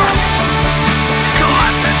bar.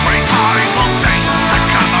 Glasses raised high, we'll sing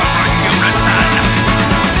together in unison.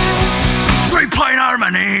 3-point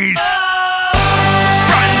harmonies.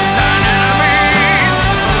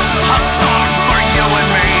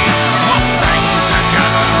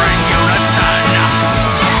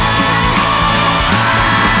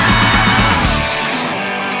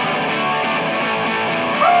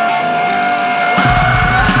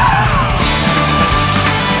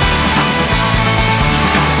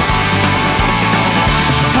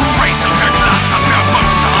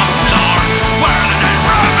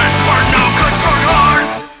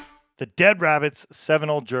 The Dead Rabbits, Seven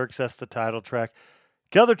Old Jerks. That's the title track.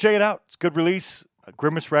 Get out there, check it out. It's a good release.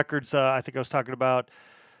 Grimace Records, I think I was talking about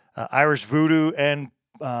Irish Voodoo and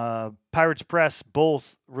Pirates Press,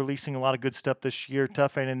 both releasing a lot of good stuff this year.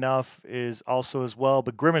 Tough Ain't Enough is also as well.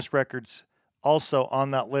 But Grimace Records also on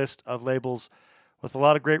that list of labels with a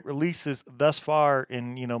lot of great releases thus far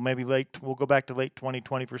in, maybe we'll go back to late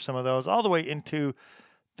 2020 for some of those, all the way into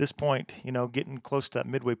this point, getting close to that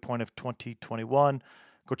midway point of 2021.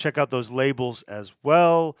 Go check out those labels as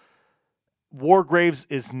well. Wargraves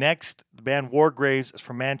is next. The band Wargraves is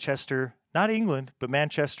from Manchester, not England, but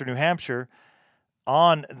Manchester, New Hampshire.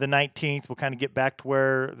 On the 19th, we'll kind of get back to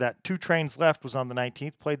where that Two Trains Left was on the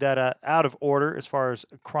 19th. Played that out of order as far as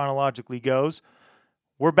chronologically goes.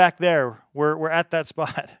 We're back there. We're at that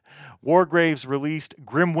spot. Wargraves released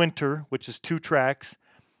Grim Winter, which is 2 tracks.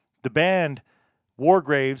 The band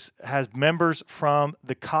Wargraves has members from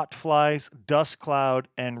the Cotflies, Dust Cloud,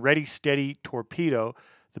 and Ready Steady Torpedo.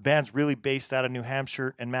 The band's really based out of New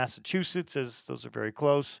Hampshire and Massachusetts, as those are very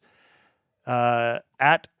close.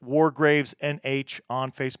 At Wargraves NH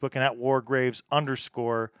on Facebook and at Wargraves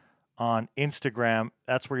 _ on Instagram.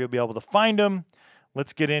 That's where you'll be able to find them.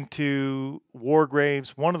 Let's get into Wargraves.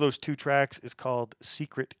 One of those 2 tracks is called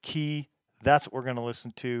Secret Key. That's what we're going to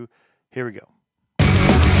listen to. Here we go.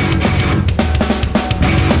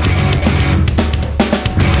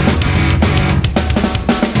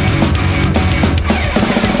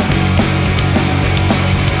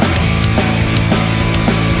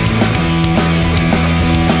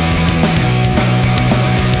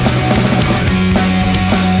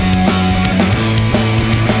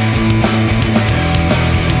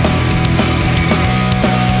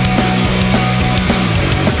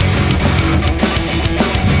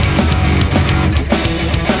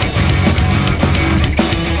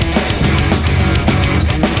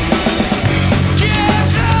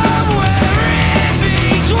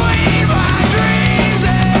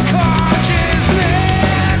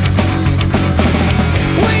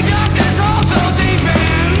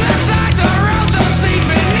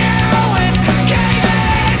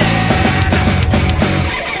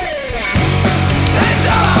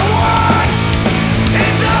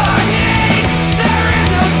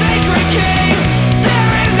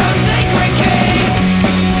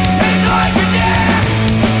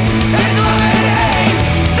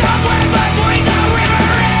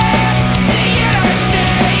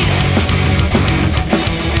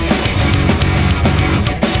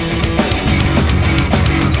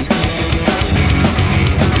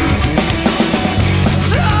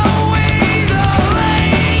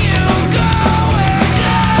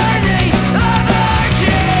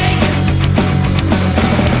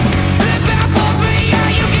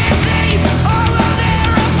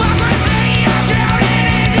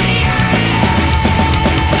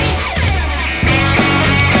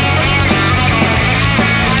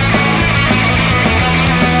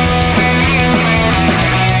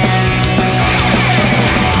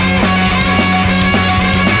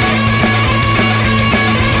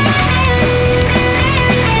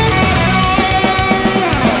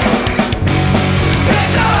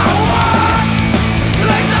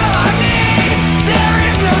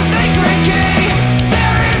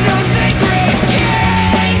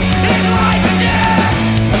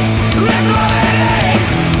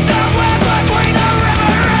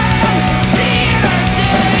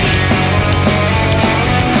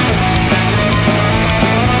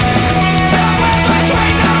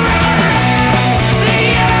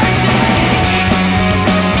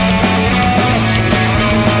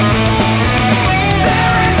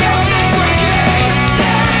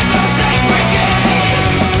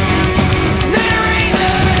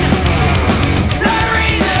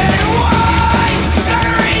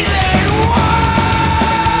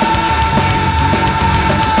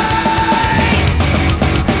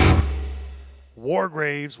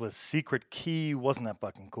 Wargraves with Secret Key. Wasn't that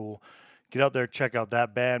fucking cool? Get out there, check out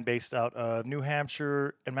that band based out of New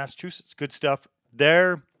Hampshire and Massachusetts. Good stuff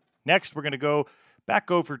there. Next, we're going to go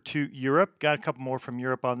back over to Europe. Got a couple more from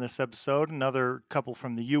Europe on this episode. Another couple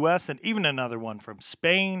from the U.S. and even another one from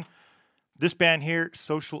Spain. This band here,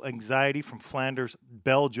 Social Anxiety from Flanders,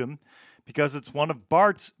 Belgium, because it's one of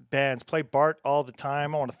Bart's bands. Play Bart all the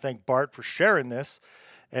time. I want to thank Bart for sharing this.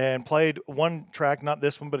 And played one track, not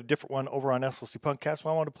this one, but a different one over on SLC Punkcast.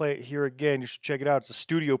 Well, I want to play it here again. You should check it out. It's a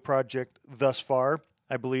studio project thus far,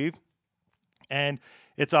 I believe. And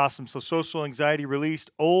it's awesome. So Social Anxiety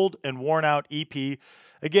released Old and Worn Out EP.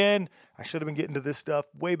 Again, I should have been getting to this stuff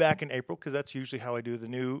way back in April because that's usually how I do the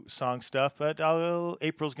new song stuff. But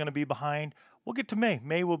April's going to be behind. We'll get to May.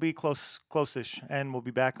 May will be close-ish, and we'll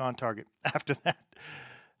be back on target after that.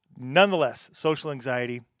 nonetheless, Social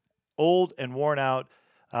Anxiety, old and worn out.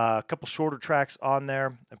 A couple shorter tracks on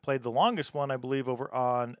there. I played the longest one, I believe, over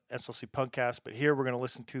on SLC Punkcast. But here we're going to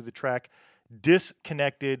listen to the track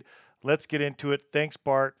Disconnected. Let's get into it. Thanks,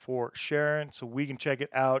 Bart, for sharing so we can check it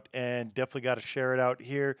out, and definitely got to share it out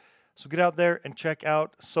here. So get out there and check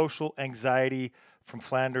out Social Anxiety from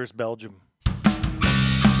Flanders, Belgium.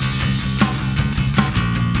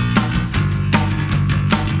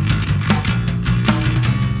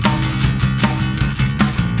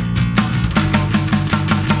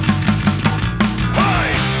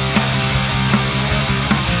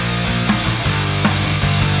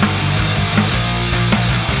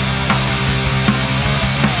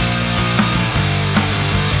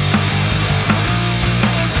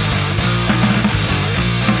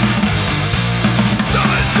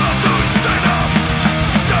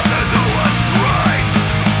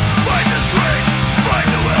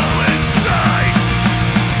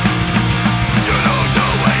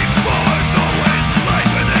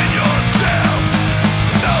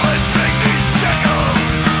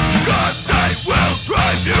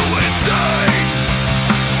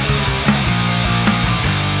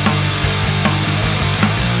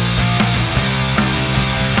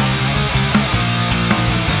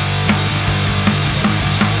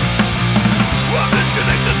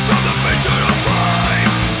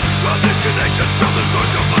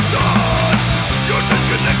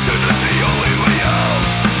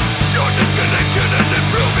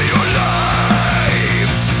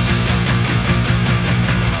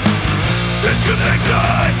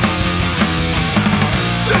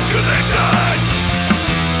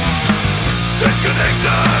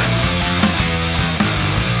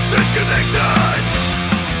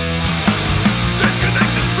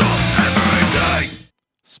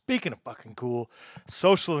 Speaking of fucking cool,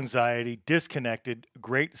 Social Anxiety, Disconnected,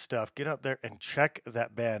 great stuff. Get out there and check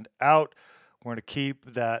that band out. We're going to keep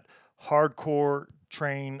that hardcore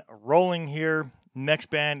train rolling here. Next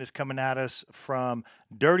band is coming at us from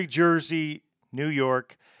Dirty Jersey, New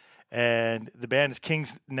York, and the band is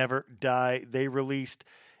Kings Never Die. They released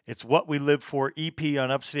It's What We Live For EP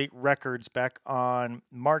on Upstate Records back on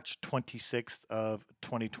March 26th of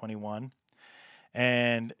 2021,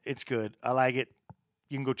 and it's good. I like it.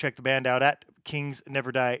 You can go check the band out at Kings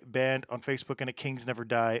Never Die Band on Facebook and at Kings Never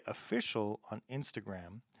Die Official on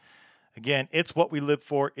Instagram. Again, It's What We Live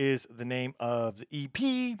For is the name of the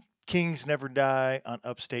EP. Kings Never Die on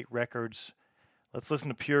Upstate Records. Let's listen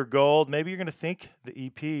to Pure Gold. Maybe you're going to think the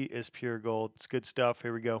EP is Pure Gold. It's good stuff.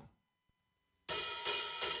 Here we go.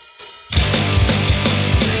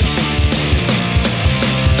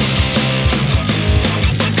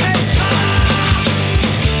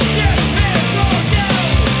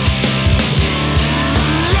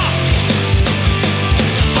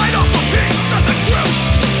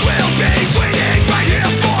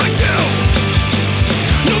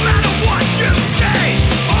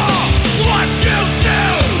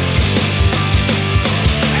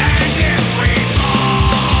 And if we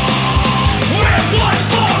fall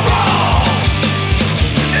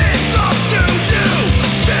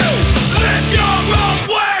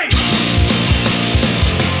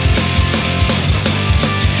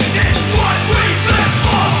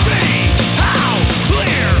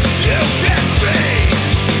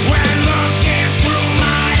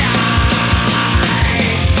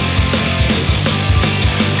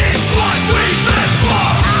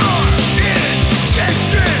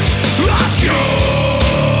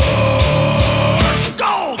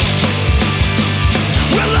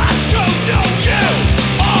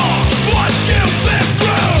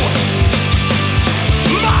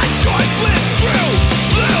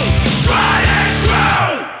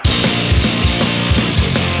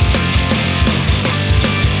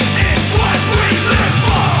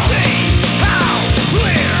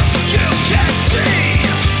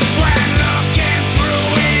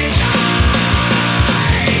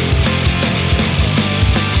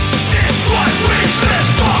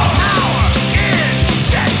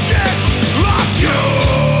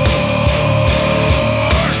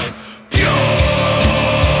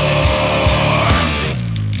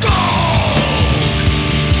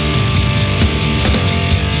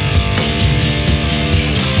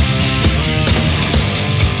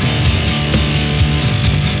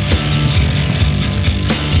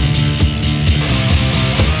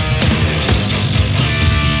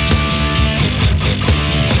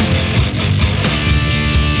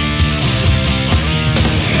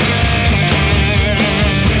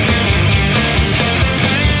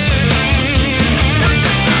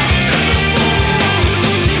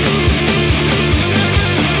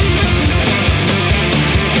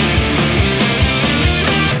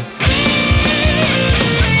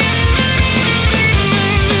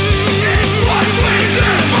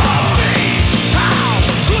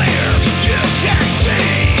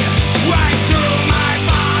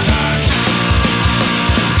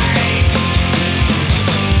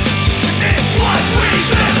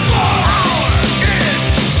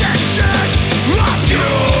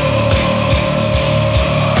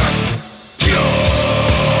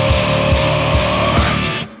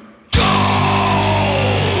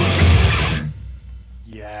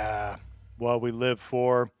What We Live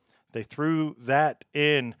For. They threw that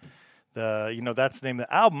in that's the name of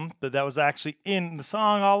the album, but that was actually in the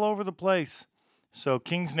song all over the place. So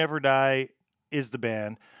Kings Never Die is the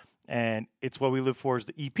band, and It's What We Live For is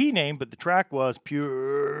the EP name, but the track was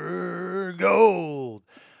Pure Gold.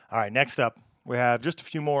 All right, next up, we have just a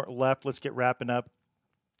few more left. Let's get wrapping up.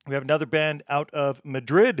 We have another band out of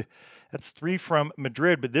Madrid. That's 3 from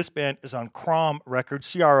Madrid, but this band is on Crom Records,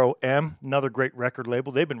 C-R-O-M, another great record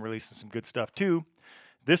label. They've been releasing some good stuff too.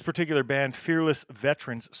 This particular band, Fearless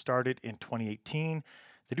Veterans, started in 2018.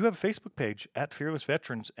 They do have a Facebook page at Fearless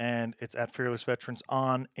Veterans, and it's at Fearless Veterans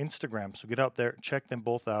on Instagram. So get out there, check them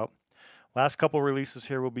both out. Last couple releases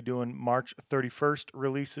here, we'll be doing March 31st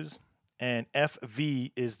releases, and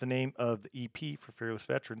FV is the name of the EP for Fearless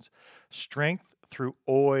Veterans. Strength Through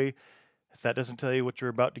Oi. If that doesn't tell you what you're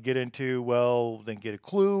about to get into, well, then get a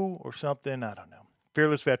clue or something. I don't know.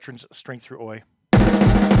 Fearless Veterans, Strength Through Oi.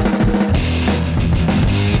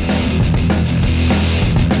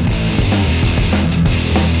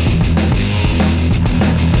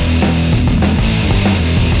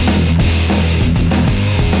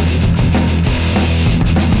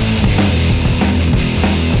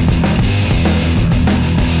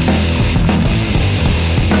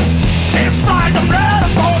 Inside the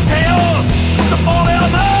metaphor tales, the foil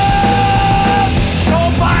man, no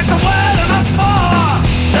binds are well enough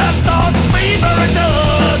for. There's no fever.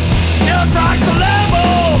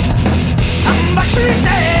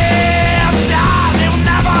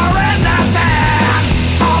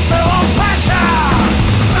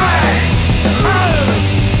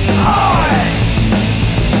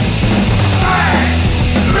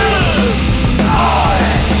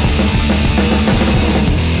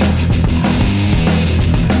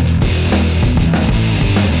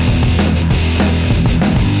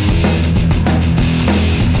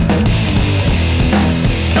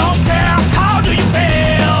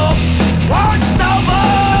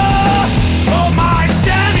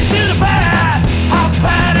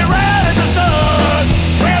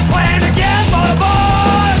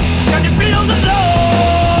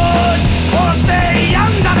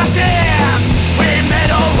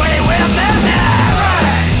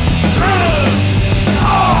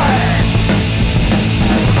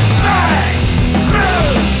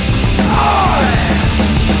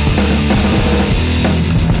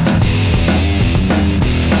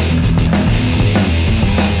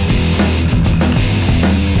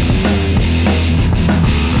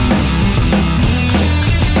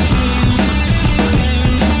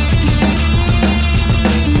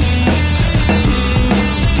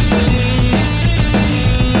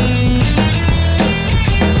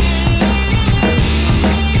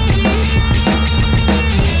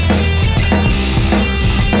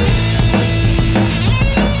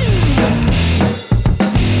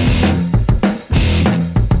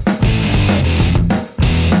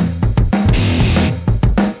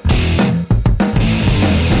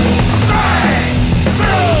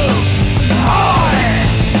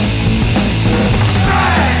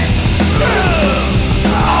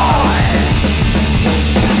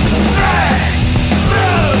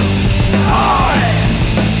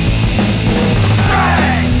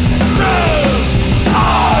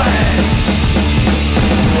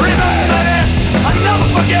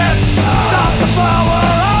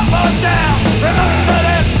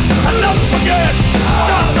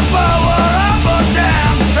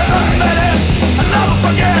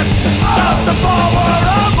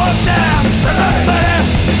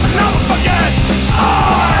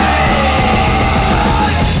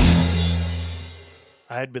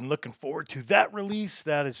 had been looking forward to that release.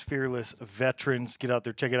 That is Fearless Veterans. Get out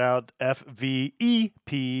there, check it out.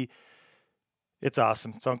 FVEP. It's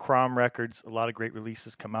awesome. It's on Crom Records. A lot of great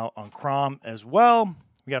releases come out on Crom as well.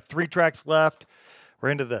 We got 3 tracks left.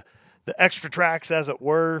 We're into the extra tracks, as it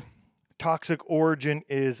were. Toxic Origin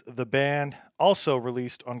is the band, also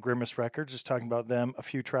released on Grimace Records. Just talking about them a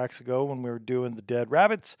few tracks ago when we were doing the Dead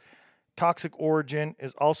Rabbits. Toxic Origin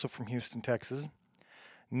is also from Houston, Texas.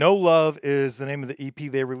 No Love is the name of the EP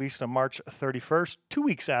they released on March 31st, 2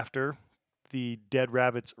 weeks after the Dead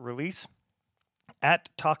Rabbits release. At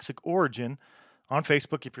Toxic Origin on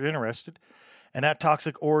Facebook if you're interested, and at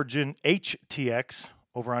Toxic Origin HTX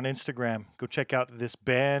over on Instagram. Go check out this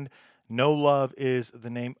band. No Love is the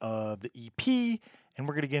name of the EP, and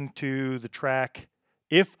we're going to get into the track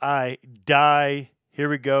If I Die. Here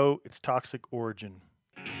we go. It's Toxic Origin.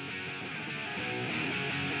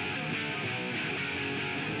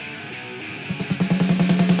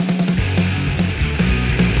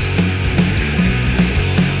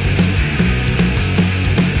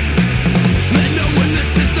 Let no one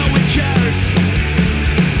listens, no one cares.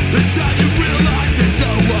 Let's tell you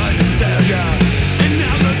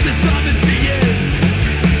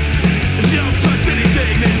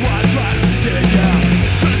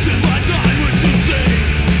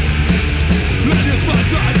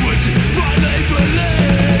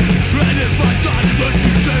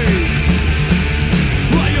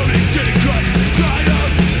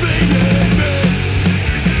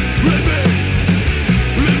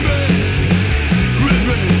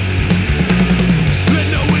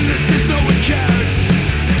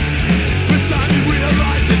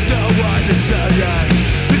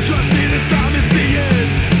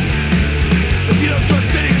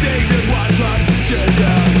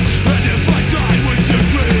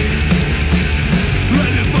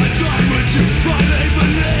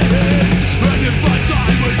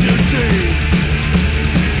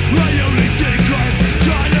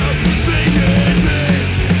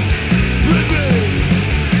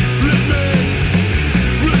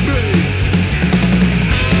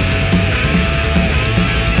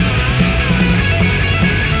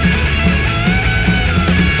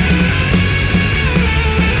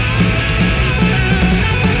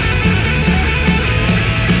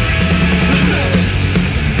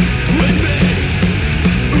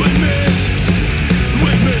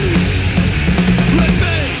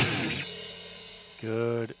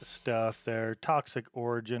stuff there. Toxic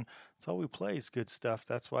Origin. It's all we play is good stuff.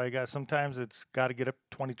 That's why sometimes it's got to get up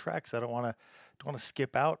 20 tracks. I don't want to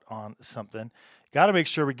skip out on something. Got to make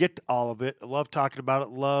sure we get to all of it. I love talking about it.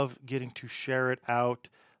 Love getting to share it out.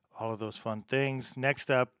 All of those fun things.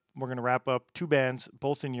 Next up, we're going to wrap up 2 bands,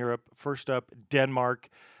 both in Europe. First up, Denmark.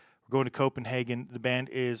 We're going to Copenhagen. The band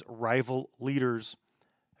is Rival Leaders.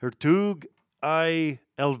 Hertug I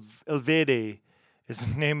Elvede is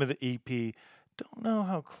the name of the EP. Don't know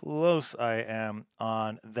how close I am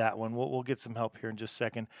on that one. We'll get some help here in just a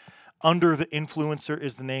second. Under the Influencer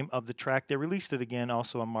is the name of the track. They released it again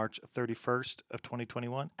also on March 31st of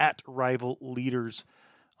 2021 at Rival Leaders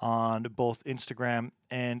on both Instagram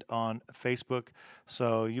and on Facebook.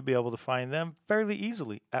 So you'll be able to find them fairly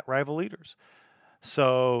easily at Rival Leaders.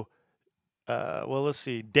 So, let's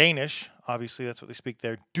see. Danish, obviously that's what they speak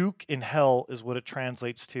there. Duke in Hell is what it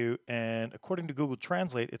translates to. And according to Google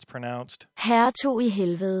Translate, it's pronounced Hertug i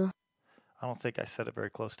helvede. I don't think I said it very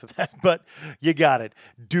close to that, but you got it.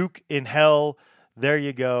 Duke in Hell. There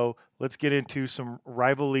you go. Let's get into some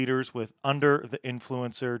Rival Leaders with Under the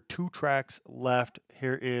Influencer. 2 tracks left.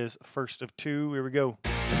 Here is first of 2. Here we go.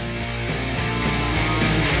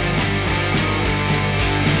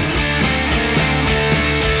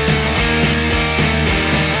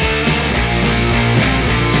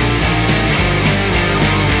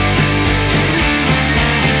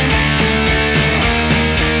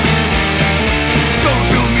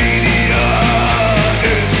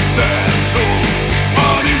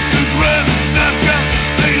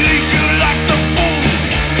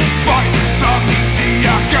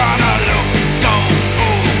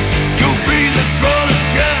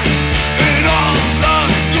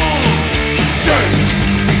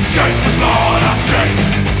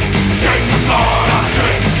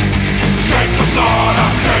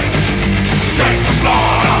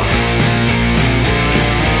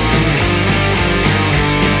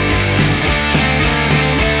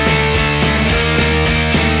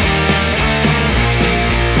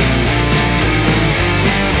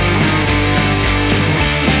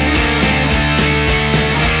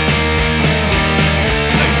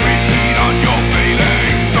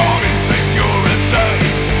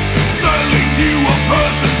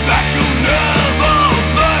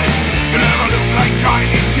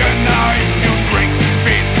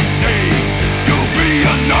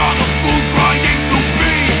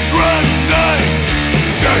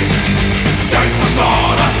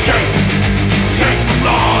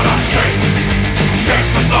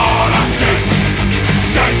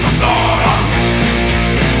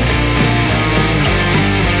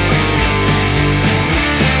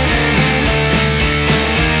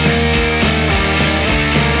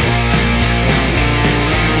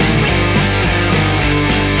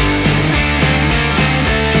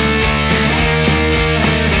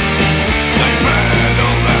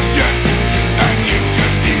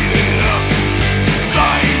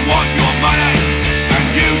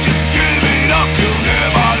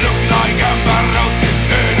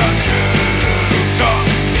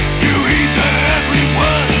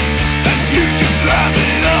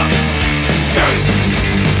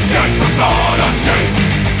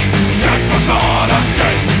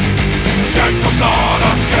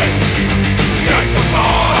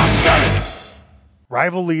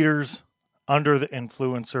 Rival Leaders, Under the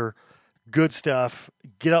Influencer. Good stuff.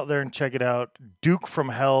 Get out there and check it out. Duke from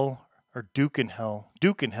Hell, or Duke in Hell.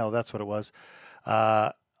 Duke in Hell, that's what it was.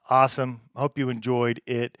 Awesome. Hope you enjoyed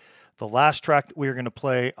it. The last track that we're going to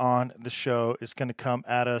play on the show is going to come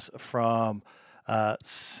at us from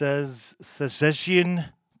Szczecin,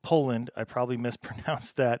 Poland. I probably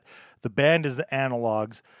mispronounced that. The band is the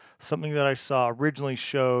Analogs. Something that I saw originally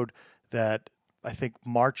showed that I think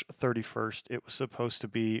March 31st it was supposed to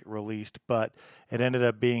be released, but it ended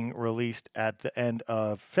up being released at the end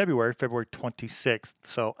of February 26th.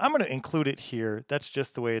 So I'm going to include it here. That's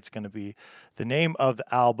just the way it's going to be. The name of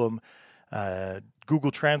the album, Google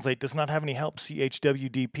Translate does not have any help.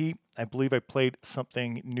 CHWDP. I believe I played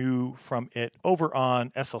something new from it over on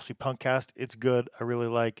SLC Punkcast. It's good. I really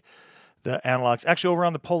like the Analogs. Actually, over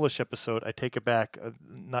on the Polish episode, I take it back.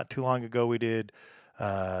 Not too long ago, we did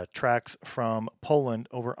tracks from Poland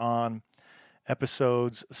over on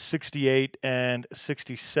episodes 68 and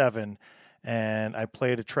 67. And I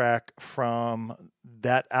played a track from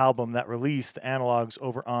that album, that release, the Analogs,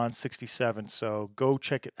 over on 67. So go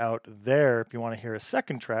check it out there if you want to hear a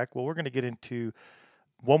second track. Well, we're going to get into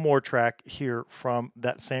one more track here from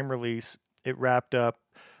that same release. It wrapped up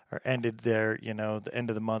or ended there, the end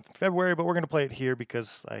of the month in February, but we're going to play it here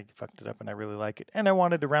because I fucked it up and I really like it. And I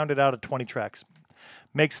wanted to round it out at 20 tracks.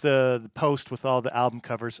 Makes the post with all the album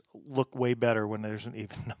covers look way better when there's an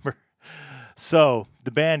even number. So,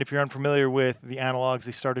 the band, if you're unfamiliar with the Analogs,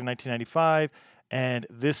 they started in 1995, and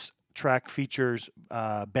this track features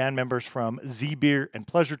band members from Z-Beer and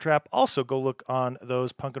Pleasure Trap. Also, go look on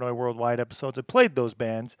those Punkanoid Worldwide episodes. I played those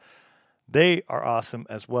bands. They are awesome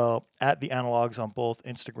as well. At the Analogs on both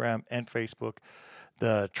Instagram and Facebook.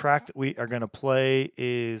 The track that we are going to play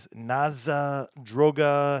is Naza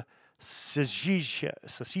Droga Sasisha.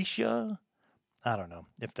 I don't know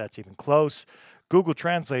if that's even close. Google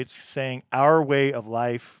translates saying our way of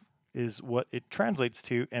life is what it translates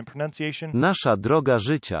to, and pronunciation. Nasza droga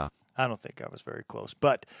życia. I don't think I was very close,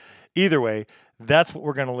 but either way, that's what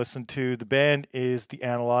we're going to listen to. The band is the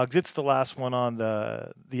Analogs. It's the last one on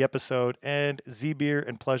the episode, and Z-Beer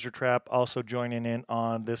and Pleasure Trap also joining in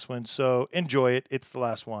on this one. So enjoy it. It's the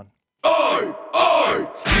last one. Oj, oj!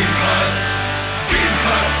 Skinhead,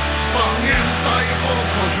 skinhead, pamiętaj o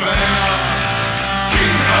korzeniach.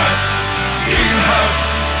 Skinhead, skinhead,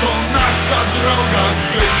 to nasza droga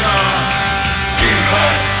życia.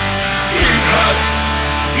 Skinhead, skinhead,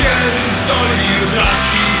 pierdoli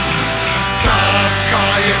rasizm.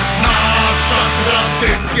 Taka jest nasza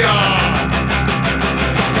tradycja.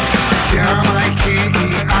 Z Jamajki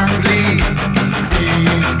i Anglii i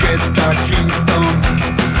z getta Kingston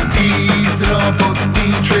i z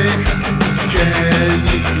robotniczych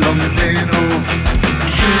dzielnic Londynu.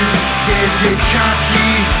 Wszystkie dzieciaki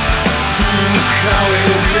słuchały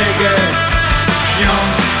reggae,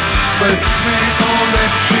 śniąc swe sny o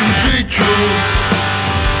lepszym życiu.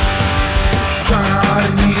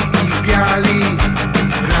 Czarni i biali,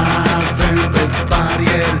 razem bez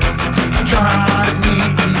barier. Czarni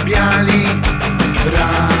i biali,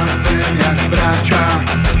 razem jak bracia.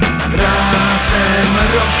 Razem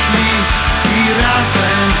rośli i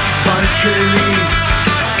razem walczyli.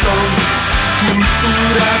 Stąd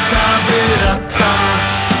kultura ta wyrasta.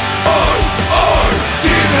 Oj, oj,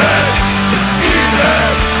 skinhead,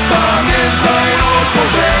 skinhead, pamiętaj o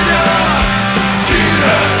korzeniach.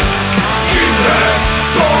 Skinhead, skinhead,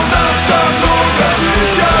 to nasza droga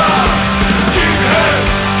życia. Skinhead,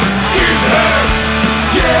 skinhead,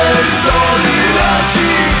 pierdoli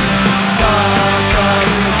rasizm. Taka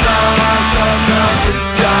jest nasza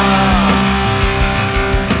tradycja.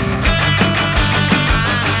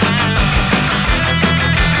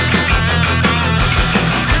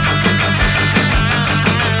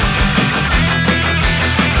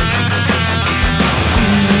 W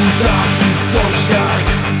hutach i stoczniach,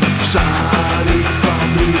 w szarych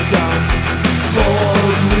fabrykach, w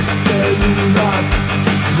podłych spelunach,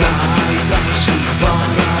 w najtańszych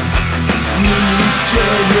barach. Nikt cię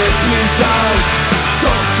nie pytał, kto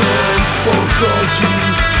skąd pochodzi.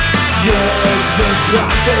 Jedność,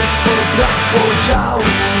 braterstwo, brak podziałów.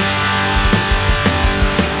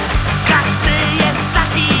 Każdy jest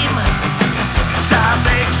takim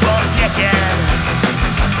samym człowiekiem.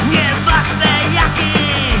 Nieważne jaki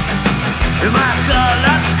ma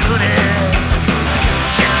kolor skóry.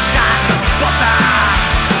 Ciężka robota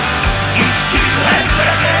i skinhead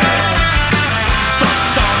reggae to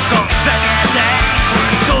są korzenie tej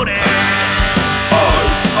kultury. Oj,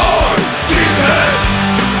 oj, skinhead,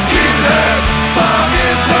 skinhead,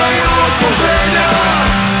 pamiętaj o korzeniach.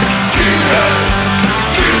 Skinhead,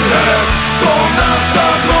 skinhead, to nasza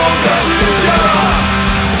droga życia.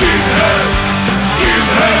 Skinhead,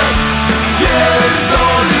 skinhead,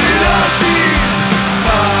 pierdoli rasizm.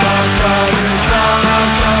 Taka jest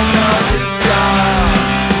nasza tradycja.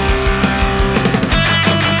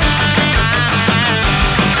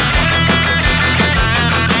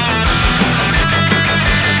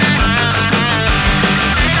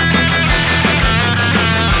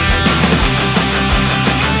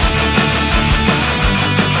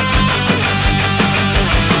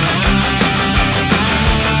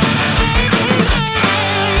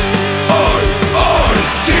 Oj, oj,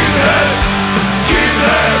 skinhead,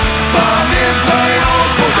 skinhead, pamiętaj o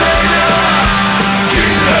korzeniach.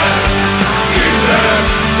 Skinhead, skinhead,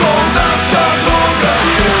 to nasza droga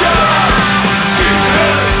życia.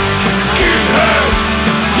 Skinhead, skinhead,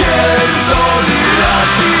 pierdoli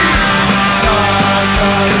rasizm.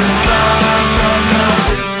 Taka jest nasza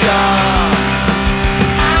tradycja.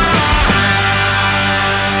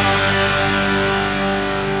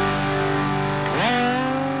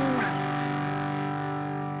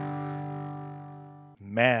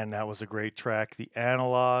 Man, that was a great track. The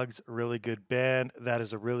Analogs, really good band. That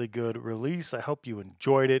is a really good release. I hope you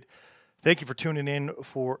enjoyed it. Thank you for tuning in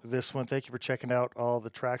for this one. Thank you for checking out all the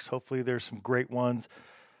tracks. Hopefully there's some great ones.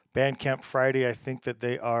 Bandcamp Friday, I think that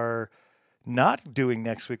they are not doing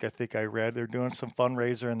next week. I think I read they're doing some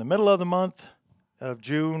fundraiser in the middle of the month of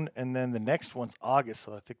June, and then the next one's August,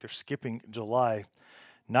 so I think they're skipping July.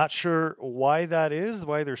 Not sure why that is,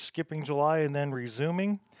 why they're skipping July and then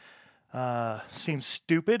resuming. Seems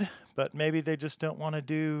stupid, but maybe they just don't want to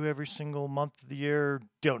do every single month of the year.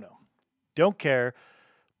 Don't know. Don't care.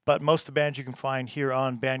 But most of the bands you can find here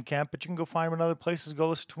on Bandcamp, but you can go find them in other places. Go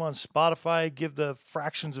listen to them on Spotify. Give the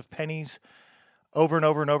fractions of pennies over and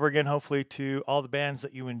over and over again, hopefully, to all the bands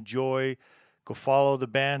that you enjoy. Go follow the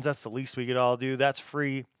bands. That's the least we could all do. That's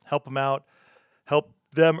free. Help them out. Help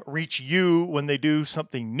them reach you when they do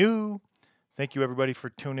something new. Thank you, everybody, for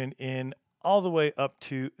tuning in all the way up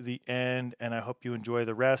to the end, and I hope you enjoy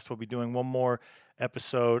the rest. We'll be doing one more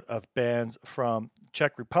episode of bands from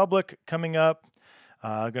Czech Republic coming up.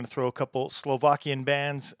 Going to throw a couple Slovakian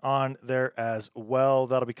bands on there as well.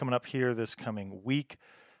 That'll be coming up here this coming week.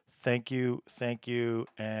 Thank you,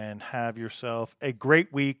 and have yourself a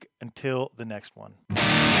great week until the next one.